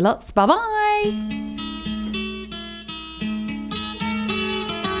 Love you lots. Bye-bye.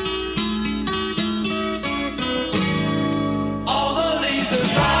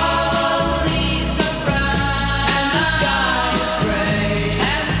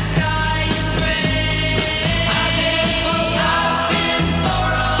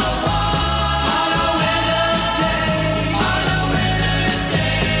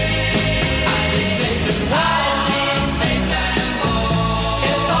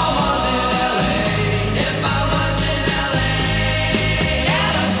 If I was in LA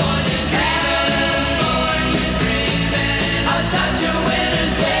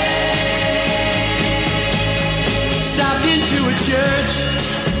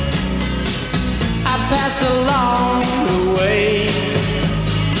just along the way.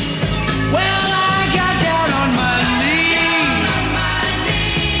 Well, I got down on my knees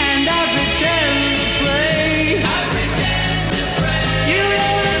and I pretend to pray. You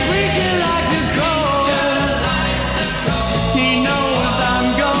know the preacher like the cold. He knows I'm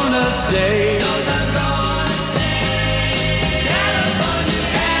gonna stay.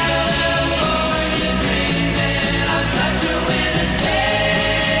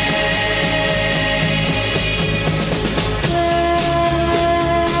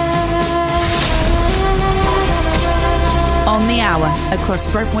 On the hour across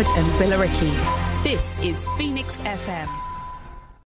Brentwood and Billericay. This is Phoenix FM.